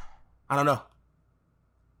 I don't know.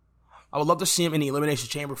 I would love to see him in the Elimination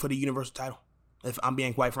Chamber for the Universal title, if I'm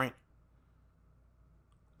being quite frank.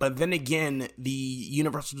 But then again, the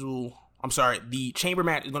Chamber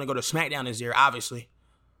match is going to go to SmackDown this year, obviously.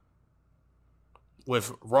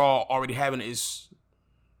 With Raw already having his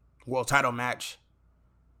world title match.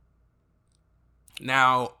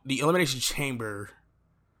 Now, the Elimination Chamber,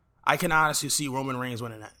 I can honestly see Roman Reigns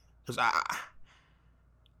winning that. Because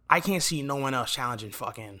I can't see no one else challenging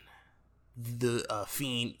fucking the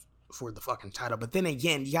Fiend for the fucking title. But then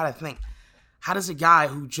again, you gotta think, how does a guy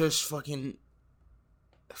who just fucking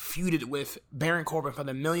feuded with Baron Corbin for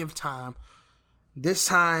the millionth time, this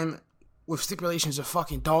time with stipulations of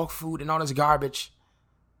fucking dog food and all this garbage,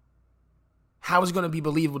 how is it going to be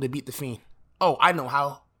believable to beat the Fiend? Oh, I know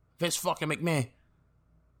how. Vince fucking McMahon.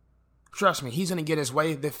 Trust me, he's going to get his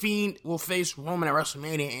way. The Fiend will face Roman at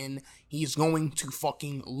WrestleMania and he's going to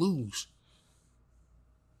fucking lose.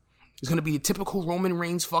 It's going to be a typical Roman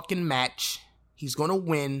Reigns fucking match. He's going to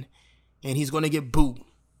win and he's going to get booed.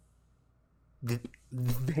 They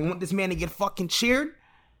want this man to get fucking cheered?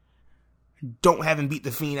 Don't have him beat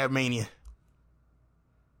the Fiend at Mania.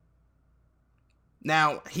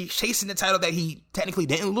 Now, he's chasing the title that he technically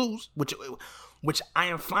didn't lose, which I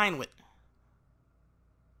am fine with.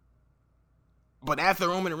 But after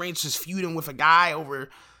Roman Reigns is feuding with a guy over,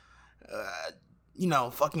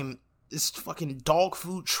 fucking this fucking dog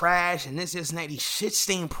food trash and this and that, these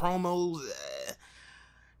shit-stained promos,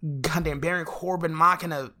 goddamn Baron Corbin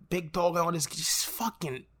mocking a big dog and all this, just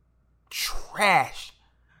fucking trash.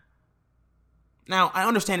 Now, I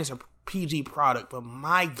understand it's a PG product, but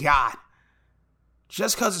my God,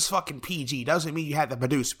 just because it's fucking PG doesn't mean you have to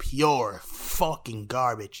produce pure fucking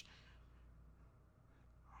garbage.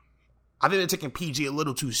 I think they're taking PG a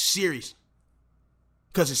little too serious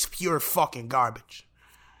because it's pure fucking garbage.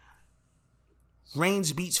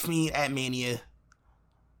 Reigns beats Fiend at Mania.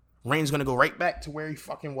 Reigns gonna go right back to where he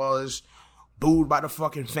fucking was, booed by the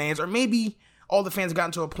fucking fans, or maybe all the fans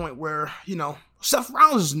gotten to a point where, Seth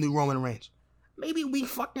Rollins is the new Roman Reigns. Maybe we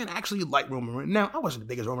fucking actually like Roman Reigns. Now, I wasn't the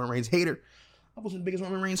biggest Roman Reigns hater. I wasn't the biggest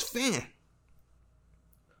Roman Reigns fan.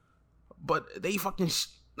 But they fucking,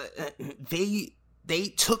 they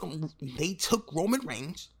took Roman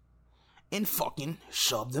Reigns and fucking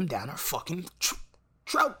shoved him down our fucking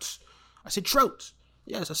throats. I said throats.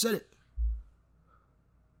 Yes, I said it.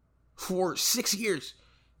 For 6 years.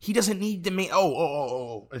 He doesn't need the main...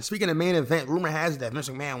 Oh. And speaking of main event, rumor has it that Vince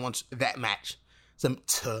McMahon wants that match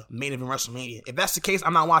to main event WrestleMania. If that's the case,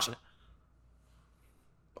 I'm not watching it.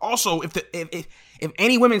 Also, if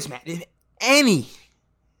any women's match,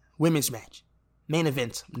 main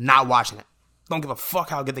events, not watching it. Don't give a fuck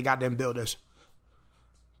how good the goddamn build is.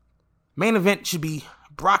 Main event should be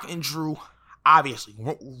Brock and Drew, obviously.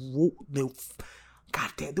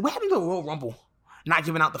 Goddamn, what happened to the Royal Rumble? Not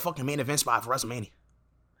giving out the fucking main event spot for WrestleMania.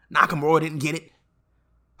 Nakamura didn't get it.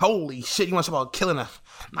 Holy shit, you want to talk about killing us?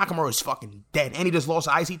 Nakamura is fucking dead. And he just lost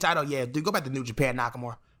the IC title? Yeah, dude, go back to New Japan,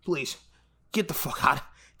 Nakamura. Please. Get the fuck out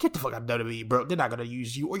of WWE, bro. They're not going to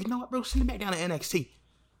use you. Or you know what, bro? Send him back down to NXT.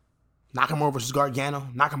 Nakamura versus Gargano.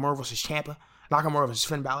 Nakamura versus Ciampa. Nakamura versus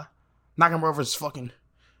Finn Balor. Nakamura versus fucking...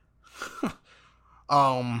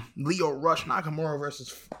 Leo Rush. Nakamura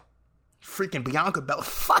versus freaking Bianca Belair.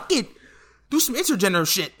 Fuck it. Do some intergender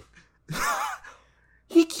shit.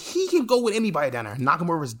 He can go with anybody down there.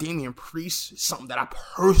 Nakamura versus Damian Priest is something that I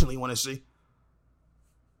personally want to see.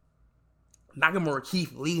 Nakamura,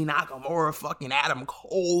 Keith Lee, Nakamura, fucking Adam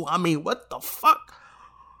Cole. I mean, what the fuck?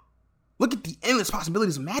 Look at the endless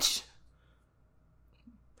possibilities of matches.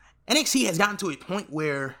 NXT has gotten to a point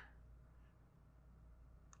where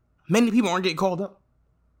many people aren't getting called up.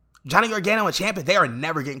 Johnny Gargano and Ciampa, they are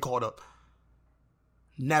never getting called up.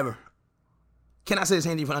 Never. Can I say the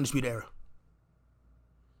same thing for Undisputed Era?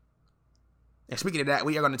 And speaking of that,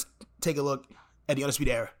 we are going to take a look at the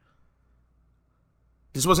Undisputed Era.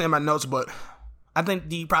 This wasn't in my notes, but I think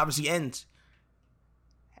the prophecy ends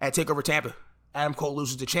at TakeOver Tampa. Adam Cole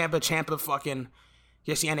loses to Ciampa. Ciampa fucking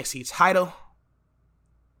gets the NXT title.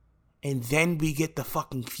 And then we get the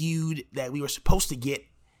fucking feud that we were supposed to get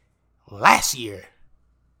last year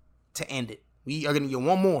to end it. We are going to get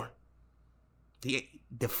one more.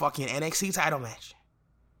 The fucking NXT title match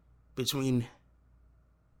between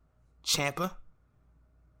Ciampa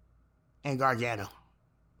and Gargano.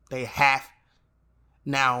 They have.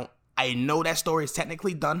 Now, I know that story is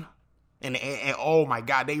technically done. And oh my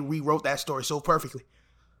God, they rewrote that story so perfectly.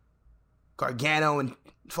 Gargano and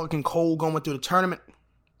fucking Cole going through the tournament.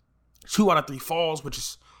 2 out of 3 falls, which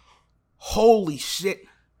is holy shit.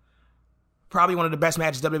 Probably one of the best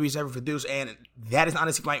matches WWE's ever produced. And that is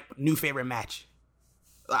honestly my new favorite match.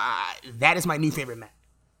 That is my new favorite match.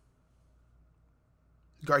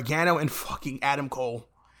 Gargano and fucking Adam Cole.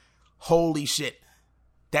 Holy shit.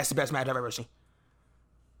 That's the best match I've ever seen.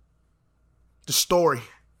 The story,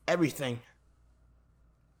 everything.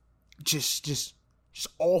 Just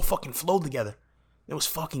all fucking flowed together. It was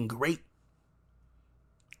fucking great.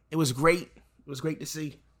 It was great. It was great to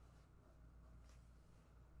see.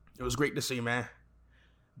 It was great to see, man.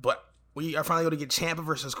 But we are finally going to get Ciampa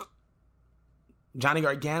versus Johnny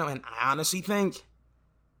Gargano, and I honestly think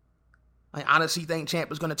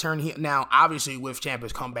Ciampa's going to turn heel. Now, obviously, with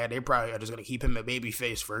Ciampa's comeback, they probably are just going to keep him a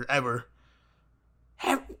babyface forever.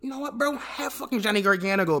 You know what, bro? Have fucking Johnny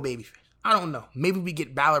Gargano go babyface. I don't know. Maybe we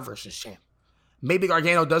get Balor versus Ciampa. Maybe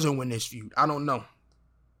Gargano doesn't win this feud. I don't know.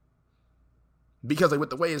 Because with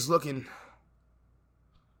the way it's looking,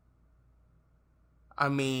 I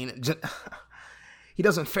mean, he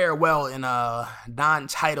doesn't fare well in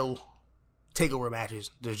non-title takeover matches.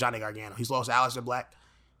 There's Johnny Gargano. He's lost to Aleister Black.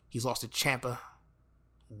 He's lost to Ciampa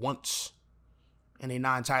once in a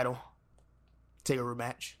non-title takeover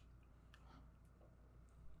match.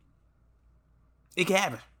 It can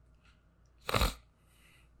happen.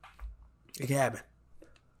 It can happen.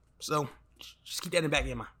 So, just keep that in the back of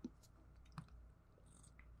your mind.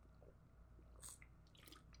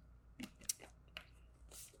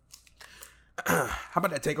 How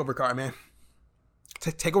about that TakeOver card, man?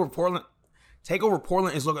 TakeOver Portland. TakeOver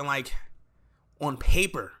Portland is looking like, on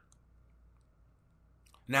paper.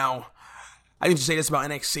 Now, I didn't say this about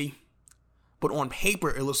NXT, but on paper,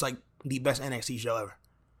 it looks like the best NXT show ever.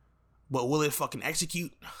 But will it fucking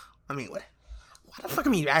execute? I mean, what? Why the fuck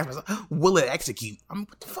am I asking myself? Will it execute? I mean,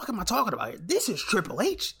 what the fuck am I talking about here? This is Triple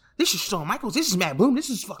H. This is Shawn Michaels. This is Matt Boom. This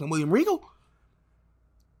is fucking William Regal.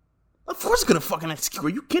 Of course it's gonna fucking execute. Are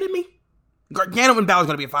you kidding me? Gargano and Balor is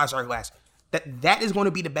gonna be a 5-star class. That is going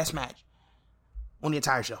to be the best match on the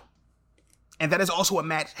entire show. And that is also a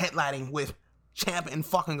match headlining with Ciampa and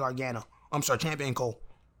fucking Gargano. I'm sorry, Ciampa and Cole.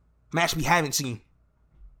 Match we haven't seen.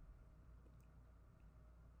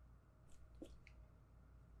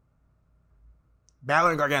 Balor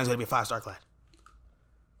and Gargano is going to be a 5-star class.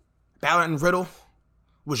 Balor and Riddle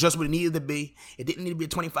was just what it needed to be. It didn't need to be a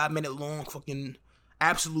 25-minute long fucking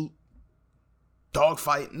absolute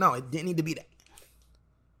dogfight. No, it didn't need to be that.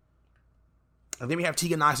 And then we have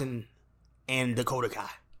Tegan Nox and Dakota Kai.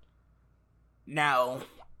 Now,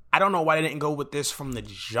 I don't know why they didn't go with this from the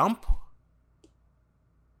jump.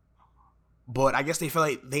 But I guess they felt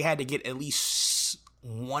like they had to get at least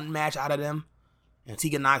one match out of them. And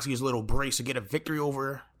Tegan Nox used a little brace to get a victory over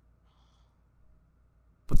her.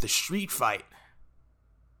 But the street fight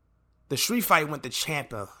went to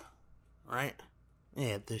Ciampa, right?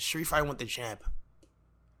 Yeah, the street fight went to Ciampa.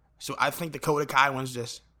 So I think Dakota Kai one's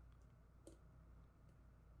just...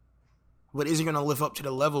 But is he going to live up to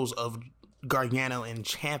the levels of Gargano and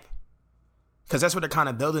Ciampa? Because that's what they're kind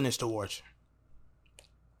of building this towards.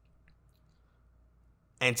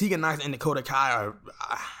 And Tegan Nox and Dakota Kai are...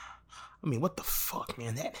 I mean, what the fuck,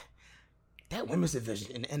 man? That women's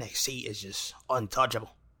division in NXT is just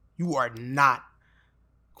untouchable. You are not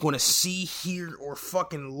going to see, hear, or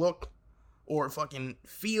fucking look, or fucking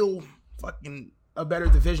feel fucking a better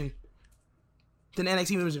division than the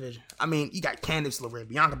NXT women's division. I mean, you got Candice LeRae,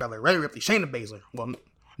 Bianca Belair, Rhea Ripley, Shayna Baszler. Well,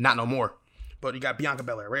 not no more. But you got Bianca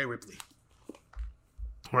Belair, Rhea Ripley.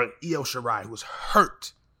 Right, Io Shirai was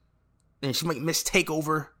hurt. And she might miss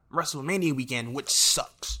TakeOver WrestleMania weekend, which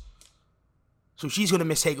sucks. So she's going to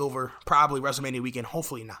miss TakeOver, probably WrestleMania weekend.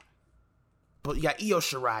 Hopefully not. But you got Io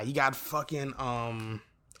Shirai. You got fucking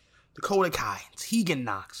Dakota Kai. Tegan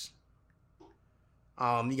Knox.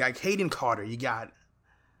 You got Kaden Carter. You got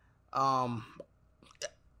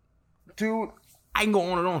dude, I can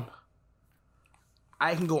go on and on.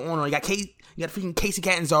 You got freaking Casey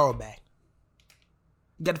Catanzaro back.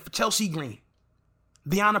 You got Chelsea Green.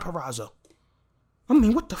 Deonna Purrazzo. I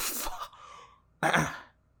mean, what the fuck?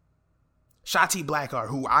 Shotzi Blackheart,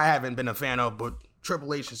 who I haven't been a fan of, but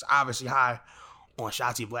Triple H is obviously high on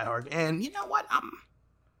Shotzi Blackheart. And you know what?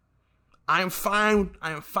 I am fine.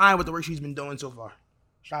 I am fine with the work she's been doing so far.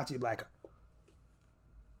 Shotzi Blackheart.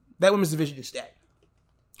 That women's division is stacked.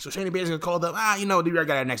 So Shayna Baszler called up, we already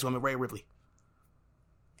got our next woman, Rhea Ripley.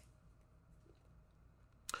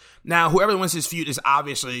 Now, whoever wins this feud is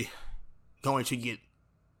obviously going to get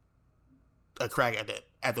a crack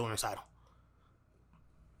at the women's title.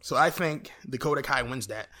 So I think Dakota Kai wins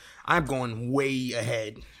that. I'm going way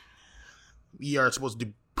ahead. We are supposed to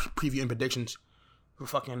do preview and predictions for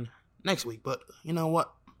fucking next week. But you know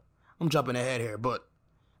what? I'm jumping ahead here. But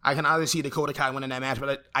I can either see Dakota Kai winning that match,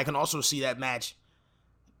 but I can also see that match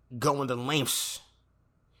going the lengths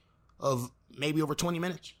of maybe over 20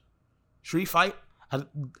 minutes. Street fight.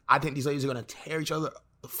 I think these ladies are going to tear each other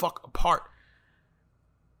the fuck apart.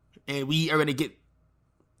 And we are going to get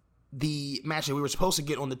the match that we were supposed to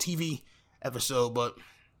get on the TV episode, but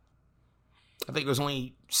I think it was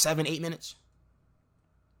only 7-8 minutes.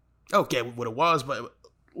 Okay, what it was, but a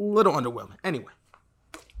little underwhelming. Anyway.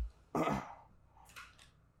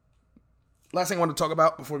 Last thing I want to talk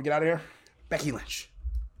about before we get out of here. Becky Lynch.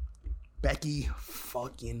 Becky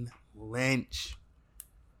fucking Lynch.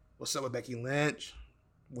 What's up with Becky Lynch?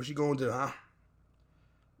 What's she going to do, huh?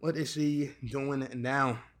 What is she doing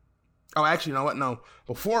now? Oh, actually, you know what? No.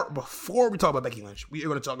 Before we talk about Becky Lynch, we are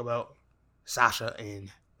going to talk about Sasha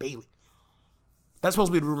and Bayley. That's supposed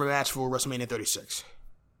to be the rumor match for WrestleMania 36.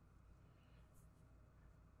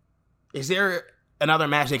 Is there another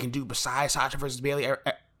match they can do besides Sasha versus Bayley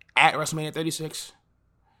at WrestleMania 36?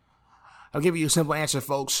 I'll give you a simple answer,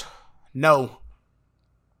 folks. No.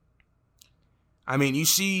 I mean, you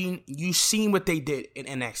seen what they did in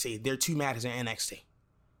NXT. Their two matches in NXT.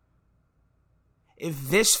 If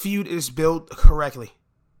this feud is built correctly,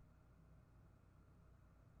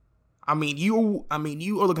 I mean, you are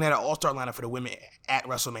looking at an all-star lineup for the women at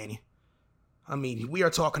WrestleMania. I mean, we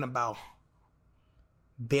are talking about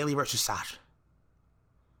Bayley versus Sasha,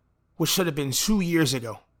 which should have been 2 years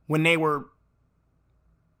ago when they were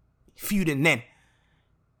feuding then.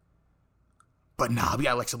 But nah, we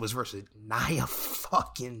got Alexa Bliss versus Nia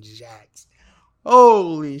fucking Jax.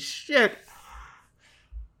 Holy shit.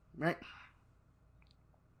 Right?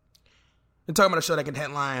 We're talking about a show that can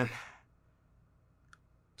headline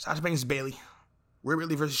Sasha Banks Bayley, Rhea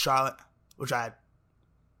Ripley versus Charlotte,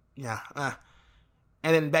 and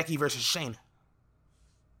then Becky versus Shayna.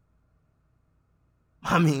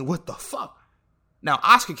 I mean, what the fuck? Now,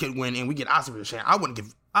 Asuka could win and we get Asuka versus Shayna. I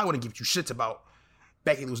wouldn't give you shits about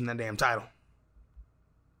Becky losing that damn title.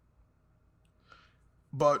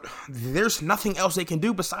 But there's nothing else they can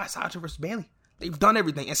do besides Sasha versus Bayley. They've done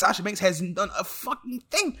everything, and Sasha Banks hasn't done a fucking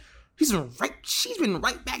thing. She's been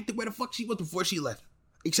right back to where the fuck she was before she left.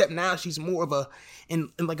 Except now she's more of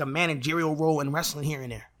in like a managerial role in wrestling here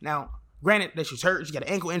and there. Now, granted that she's hurt, she got an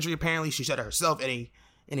ankle injury apparently. She said it herself in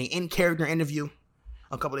a in-character interview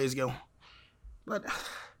a couple days ago. But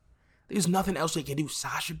there's nothing else they can do.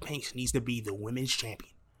 Sasha Banks needs to be the women's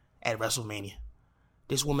champion at WrestleMania.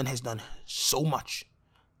 This woman has done so much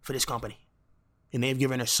for this company, and they've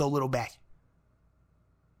given her so little back.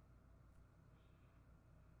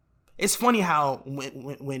 It's funny how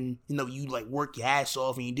when you like work your ass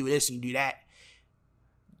off and you do this and you do that,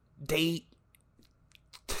 they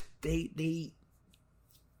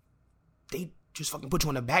just fucking put you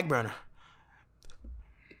on the back burner.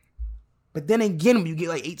 But then again, when you get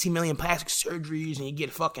like 18 million plastic surgeries and you get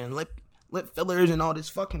fucking lip fillers and all this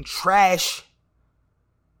fucking trash,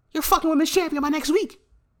 you're fucking women's champion by next week.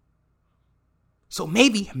 So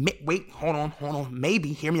maybe, hold on.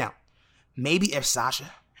 Maybe, hear me out. Maybe if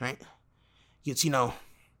Sasha, right, gets,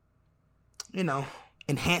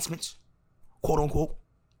 enhancements, quote unquote,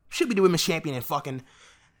 should be the women's champion in fucking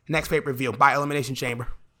next pay-per-view by Elimination Chamber.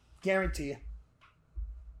 Guarantee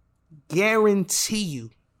you.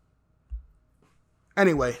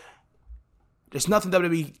 Anyway, there's nothing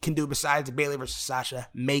WWE can do besides Bayley versus Sasha.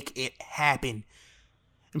 Make it happen.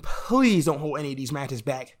 And please don't hold any of these matches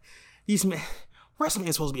back. WrestleMania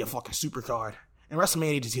is supposed to be a fucking supercard. And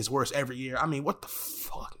WrestleMania just gets worse every year. I mean, what the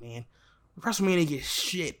fuck, man? WrestleMania gets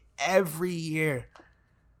shit every year.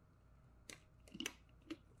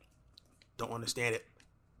 Don't understand it.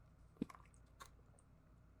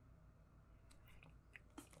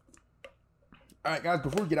 All right, guys,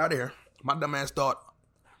 before we get out of here, my dumb ass thought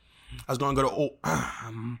I was going to go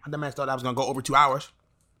over 2 hours.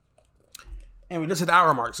 And we just hit the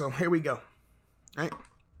hour mark, so here we go. All right?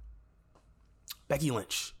 Becky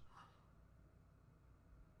Lynch.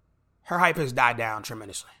 Her hype has died down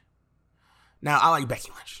tremendously. Now, I like Becky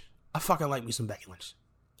Lynch. I fucking like me some Becky Lynch.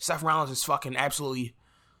 Seth Rollins is fucking absolutely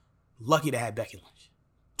lucky to have Becky Lynch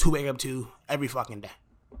to wake up to every fucking day.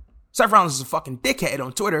 Seth Rollins is a fucking dickhead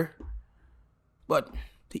on Twitter, but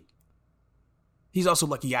he's also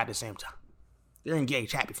lucky guy at the same time. They're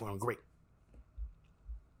engaged, happy for him, great.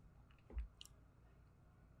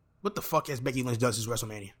 What the fuck has Becky Lynch done since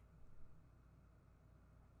WrestleMania?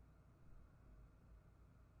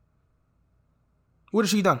 What has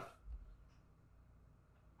she done?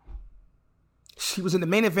 She was in the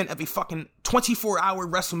main event of a fucking 24-hour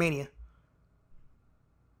WrestleMania,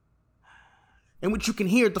 in which you can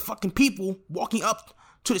hear the fucking people walking up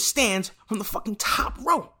to the stands from the fucking top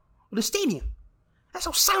row of the stadium. That's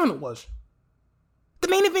how silent it was. The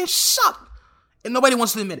main event sucked, and nobody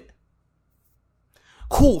wants to admit it.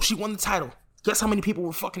 Cool, she won the title. Guess how many people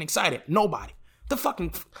were fucking excited? Nobody.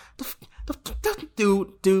 Dude.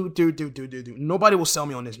 Nobody will sell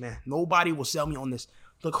me on this, man. Nobody will sell me on this.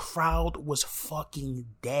 The crowd was fucking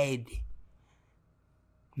dead.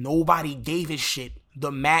 Nobody gave a shit.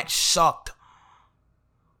 The match sucked.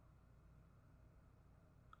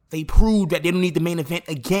 They proved that they don't need the main event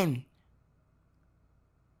again.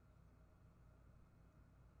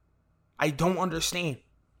 I don't understand.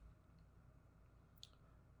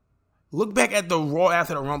 Look back at the Raw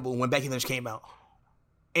after the Rumble when Becky Lynch came out,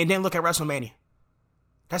 and then look at WrestleMania.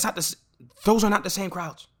 Those are not the same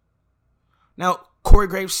crowds. Now, Corey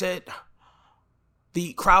Graves said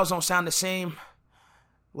the crowds don't sound the same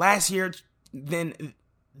last year than in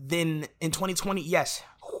 2020. Yes,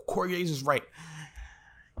 Corey Graves is right.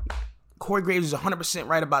 Corey Graves is 100%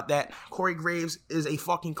 right about that. Corey Graves is a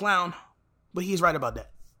fucking clown, but he's right about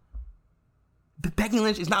that. But Becky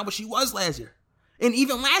Lynch is not what she was last year. And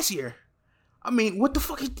even last year. I mean, what the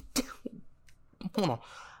fuck is... Hold on.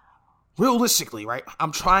 Realistically, right?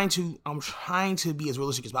 I'm trying to be as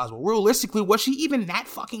realistic as possible. Realistically, was she even that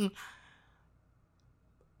fucking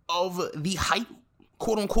of the hype,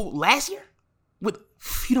 quote unquote, last year? With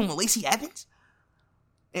feuding with Lacey Evans?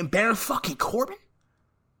 And Baron fucking Corbin?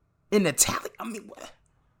 And Natalia? I mean, what?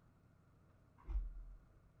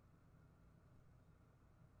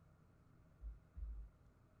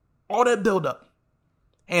 All that build up.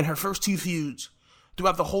 And her first two feuds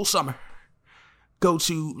throughout the whole summer go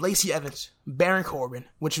to Lacey Evans, Baron Corbin,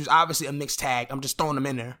 which was obviously a mixed tag. I'm just throwing them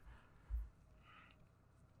in there.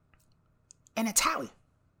 And Natalia.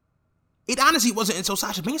 It honestly wasn't until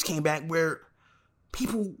Sasha Banks came back where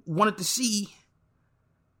people wanted to see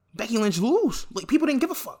Becky Lynch lose. Like, people didn't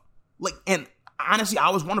give a fuck. Like, and honestly,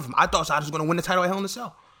 I was one of them. I thought Sasha was going to win the title at Hell in a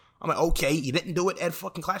Cell. I'm like, okay, you didn't do it at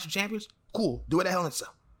fucking Clash of Champions? Cool, do it at Hell in a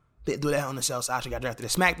Cell. They do that Hell in a Cell. Sasha got drafted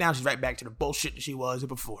to SmackDown. She's right back to the bullshit that she was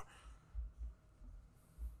before.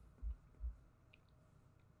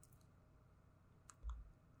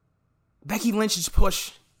 Becky Lynch's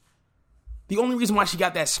push. The only reason why she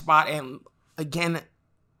got that spot, and again,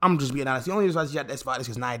 I'm just being honest, the only reason why she got that spot is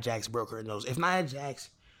because Nia Jax broke her nose. If Nia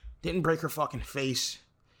Jax didn't break her fucking face,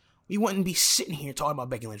 we wouldn't be sitting here talking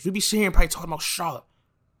about Becky Lynch. We'd be sitting here probably talking about Charlotte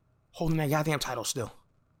holding that goddamn title still.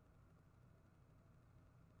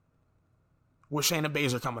 With Shayna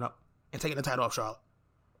Baszler coming up and taking the title off Charlotte.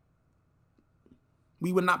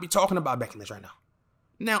 We would not be talking about Becky Lynch right now.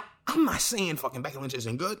 Now, I'm not saying fucking Becky Lynch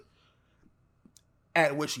isn't good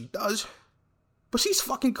at what she does, but she's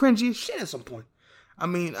fucking cringy as shit at some point. I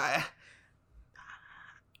mean, I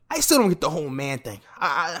still don't get the whole man thing.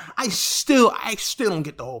 I still don't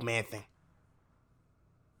get the whole man thing.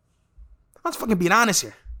 Let's fucking be honest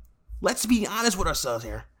here. Let's be honest with ourselves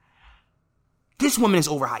here. This woman is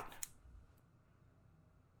overhyped.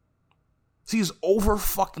 She is over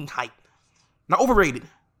fucking hyped. Not overrated.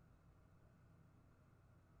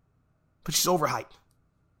 But she's overhyped.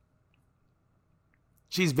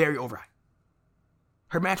 She's very overhyped.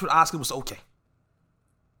 Her match with Asuka was okay.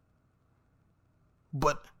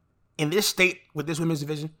 But in this state, with this women's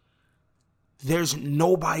division, there's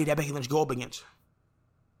nobody that Becky Lynch go up against.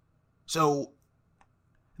 So,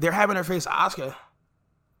 they're having her face Asuka.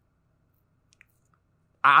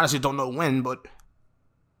 I honestly don't know when, but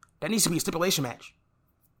that needs to be a stipulation match.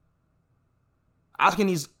 Asuka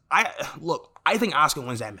needs... I think Asuka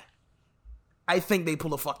wins that match. I think they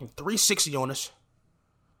pull a fucking 360 on us.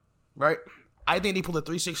 Right? I think they pull a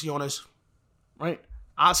 360 on us. Right?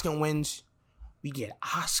 Asuka wins. we get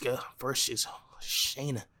Asuka versus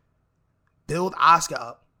Shayna. Build Asuka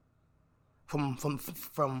up from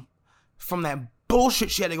that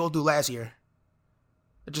bullshit she had to go through last year.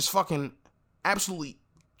 Just fucking absolutely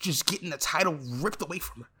just getting the title ripped away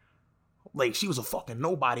from her. Like, she was a fucking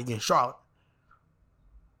nobody against Charlotte.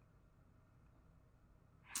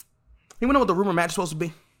 You know what the rumor match is supposed to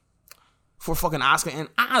be? For fucking Asuka, and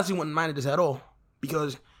I honestly wouldn't mind this at all.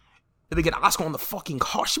 Because if they get Asuka on the fucking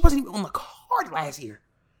card, she wasn't even on the card last year.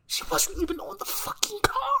 She wasn't even on the fucking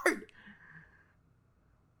card.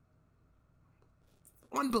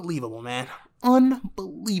 Unbelievable, man.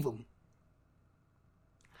 Unbelievable.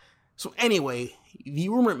 So anyway, the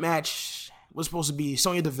rumored match was supposed to be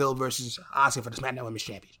Sonya Deville versus Asuka for the SmackDown Women's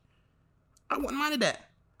Championship. I wouldn't mind that.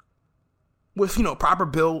 With, proper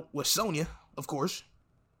build with Sonya, of course.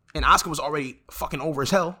 And Asuka was already fucking over as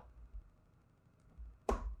hell.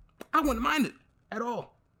 I wouldn't mind it at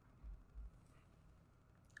all.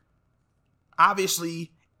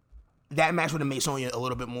 Obviously, that match would have made Sonya a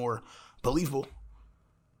little bit more believable.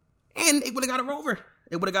 And it would have got her over.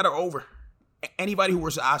 It would have got her over. Anybody who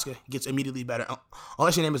works with Asuka gets immediately better.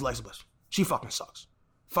 Unless your name is Alexa Bliss. She fucking sucks.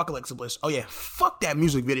 Fuck Alexa Bliss. Oh yeah, fuck that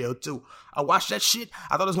music video too. I watched that shit.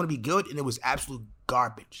 I thought it was going to be good, and it was absolute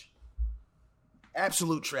garbage.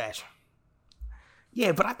 Absolute trash.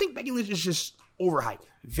 Yeah, but I think Becky Lynch is just overhyped.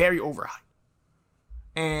 Very overhyped.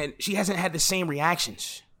 And she hasn't had the same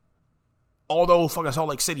reactions. Although fucking Salt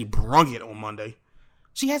Lake City brung it on Monday.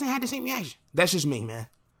 She hasn't had the same reaction. That's just me, man.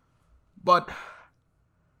 But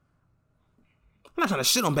I'm not trying to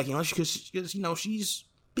shit on Becky Lynch because she's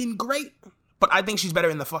been great. But I think she's better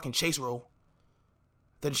in the fucking chase role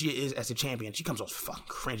than she is as a champion. She comes off fucking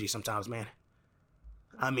cringy sometimes, man.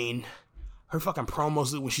 I mean, her fucking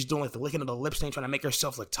promos when she's doing like the licking of the lips thing, trying to make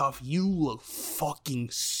herself look tough. You look fucking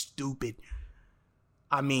stupid.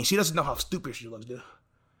 I mean, she doesn't know how stupid she looks, dude.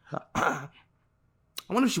 I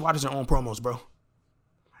wonder if she watches her own promos, bro.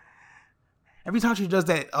 Every time she does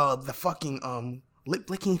that, the fucking lip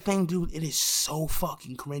licking thing, dude, it is so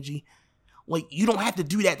fucking cringy. Like, you don't have to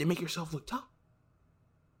do that to make yourself look tough.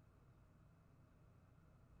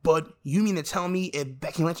 But you mean to tell me if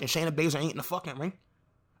Becky Lynch and Shayna Baszler ain't in the fucking ring,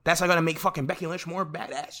 that's not gonna make fucking Becky Lynch more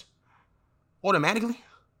badass? Automatically?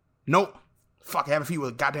 Nope. Fuck, I have a feud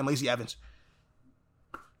with goddamn Lacey Evans.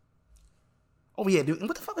 Oh yeah, dude. And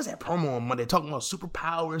what the fuck is that promo on Monday? Talking about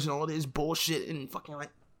superpowers and all this bullshit and fucking like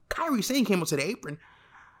Kairi Sane came up to the apron.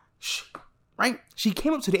 Right? She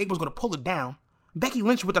came up to the apron, was gonna pull it down. Becky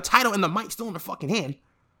Lynch with the title and the mic still in her fucking hand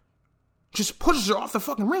just pushes her off the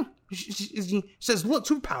fucking ring. She says, look,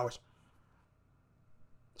 superpowers.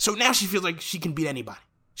 So now she feels like she can beat anybody.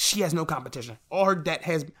 She has no competition. All her debt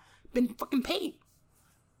has been fucking paid.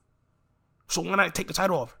 So why not take the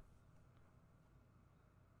title off?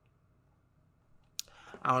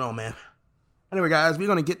 I don't know, man. Anyway, guys, we're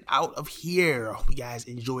going to get out of here. Hope you guys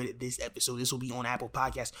enjoyed this episode. This will be on Apple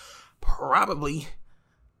Podcasts probably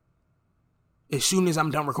as soon as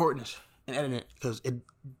I'm done recording this and editing it, because it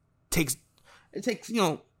takes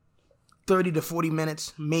 30 to 40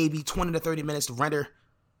 minutes, maybe 20 to 30 minutes to render.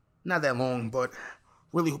 Not that long, but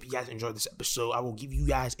really hope you guys enjoyed this episode. I will give you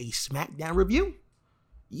guys a SmackDown review.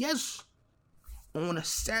 Yes, on a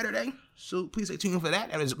Saturday. So please stay tuned for that.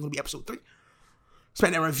 That is going to be episode 3.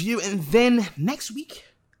 SmackDown review. And then next week,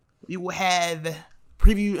 we will have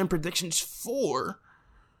preview and predictions for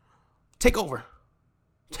TakeOver.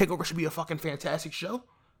 TakeOver should be a fucking fantastic show.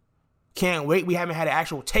 Can't wait. We haven't had an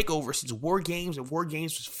actual TakeOver since War Games, and War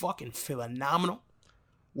Games was fucking phenomenal.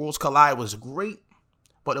 Worlds Collide was great,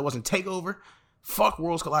 but it wasn't TakeOver. Fuck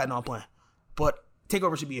Worlds Collide, no, I'm playing. But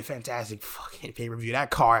TakeOver should be a fantastic fucking pay-per-view.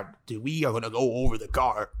 That card, dude, we are going to go over the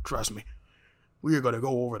card. Trust me. We are going to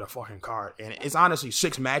go over the fucking card. And it's honestly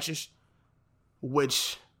 6 matches,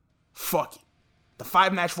 which, fuck it. The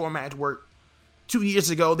 5-match format worked. 2 years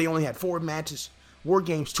ago, they only had 4 matches. War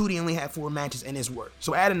Games 2, they only had 4 matches, and it's worked.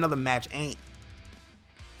 So add another match, it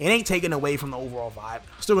ain't taking away from the overall vibe.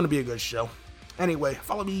 Still going to be a good show. Anyway,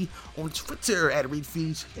 follow me on Twitter at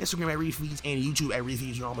ReedFeeds, Instagram at ReedFeeds, and YouTube at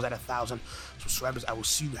ReedFeeds. You're almost at 1,000 subscribers. I will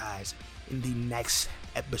see you guys in the next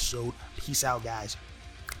episode. Peace out, guys.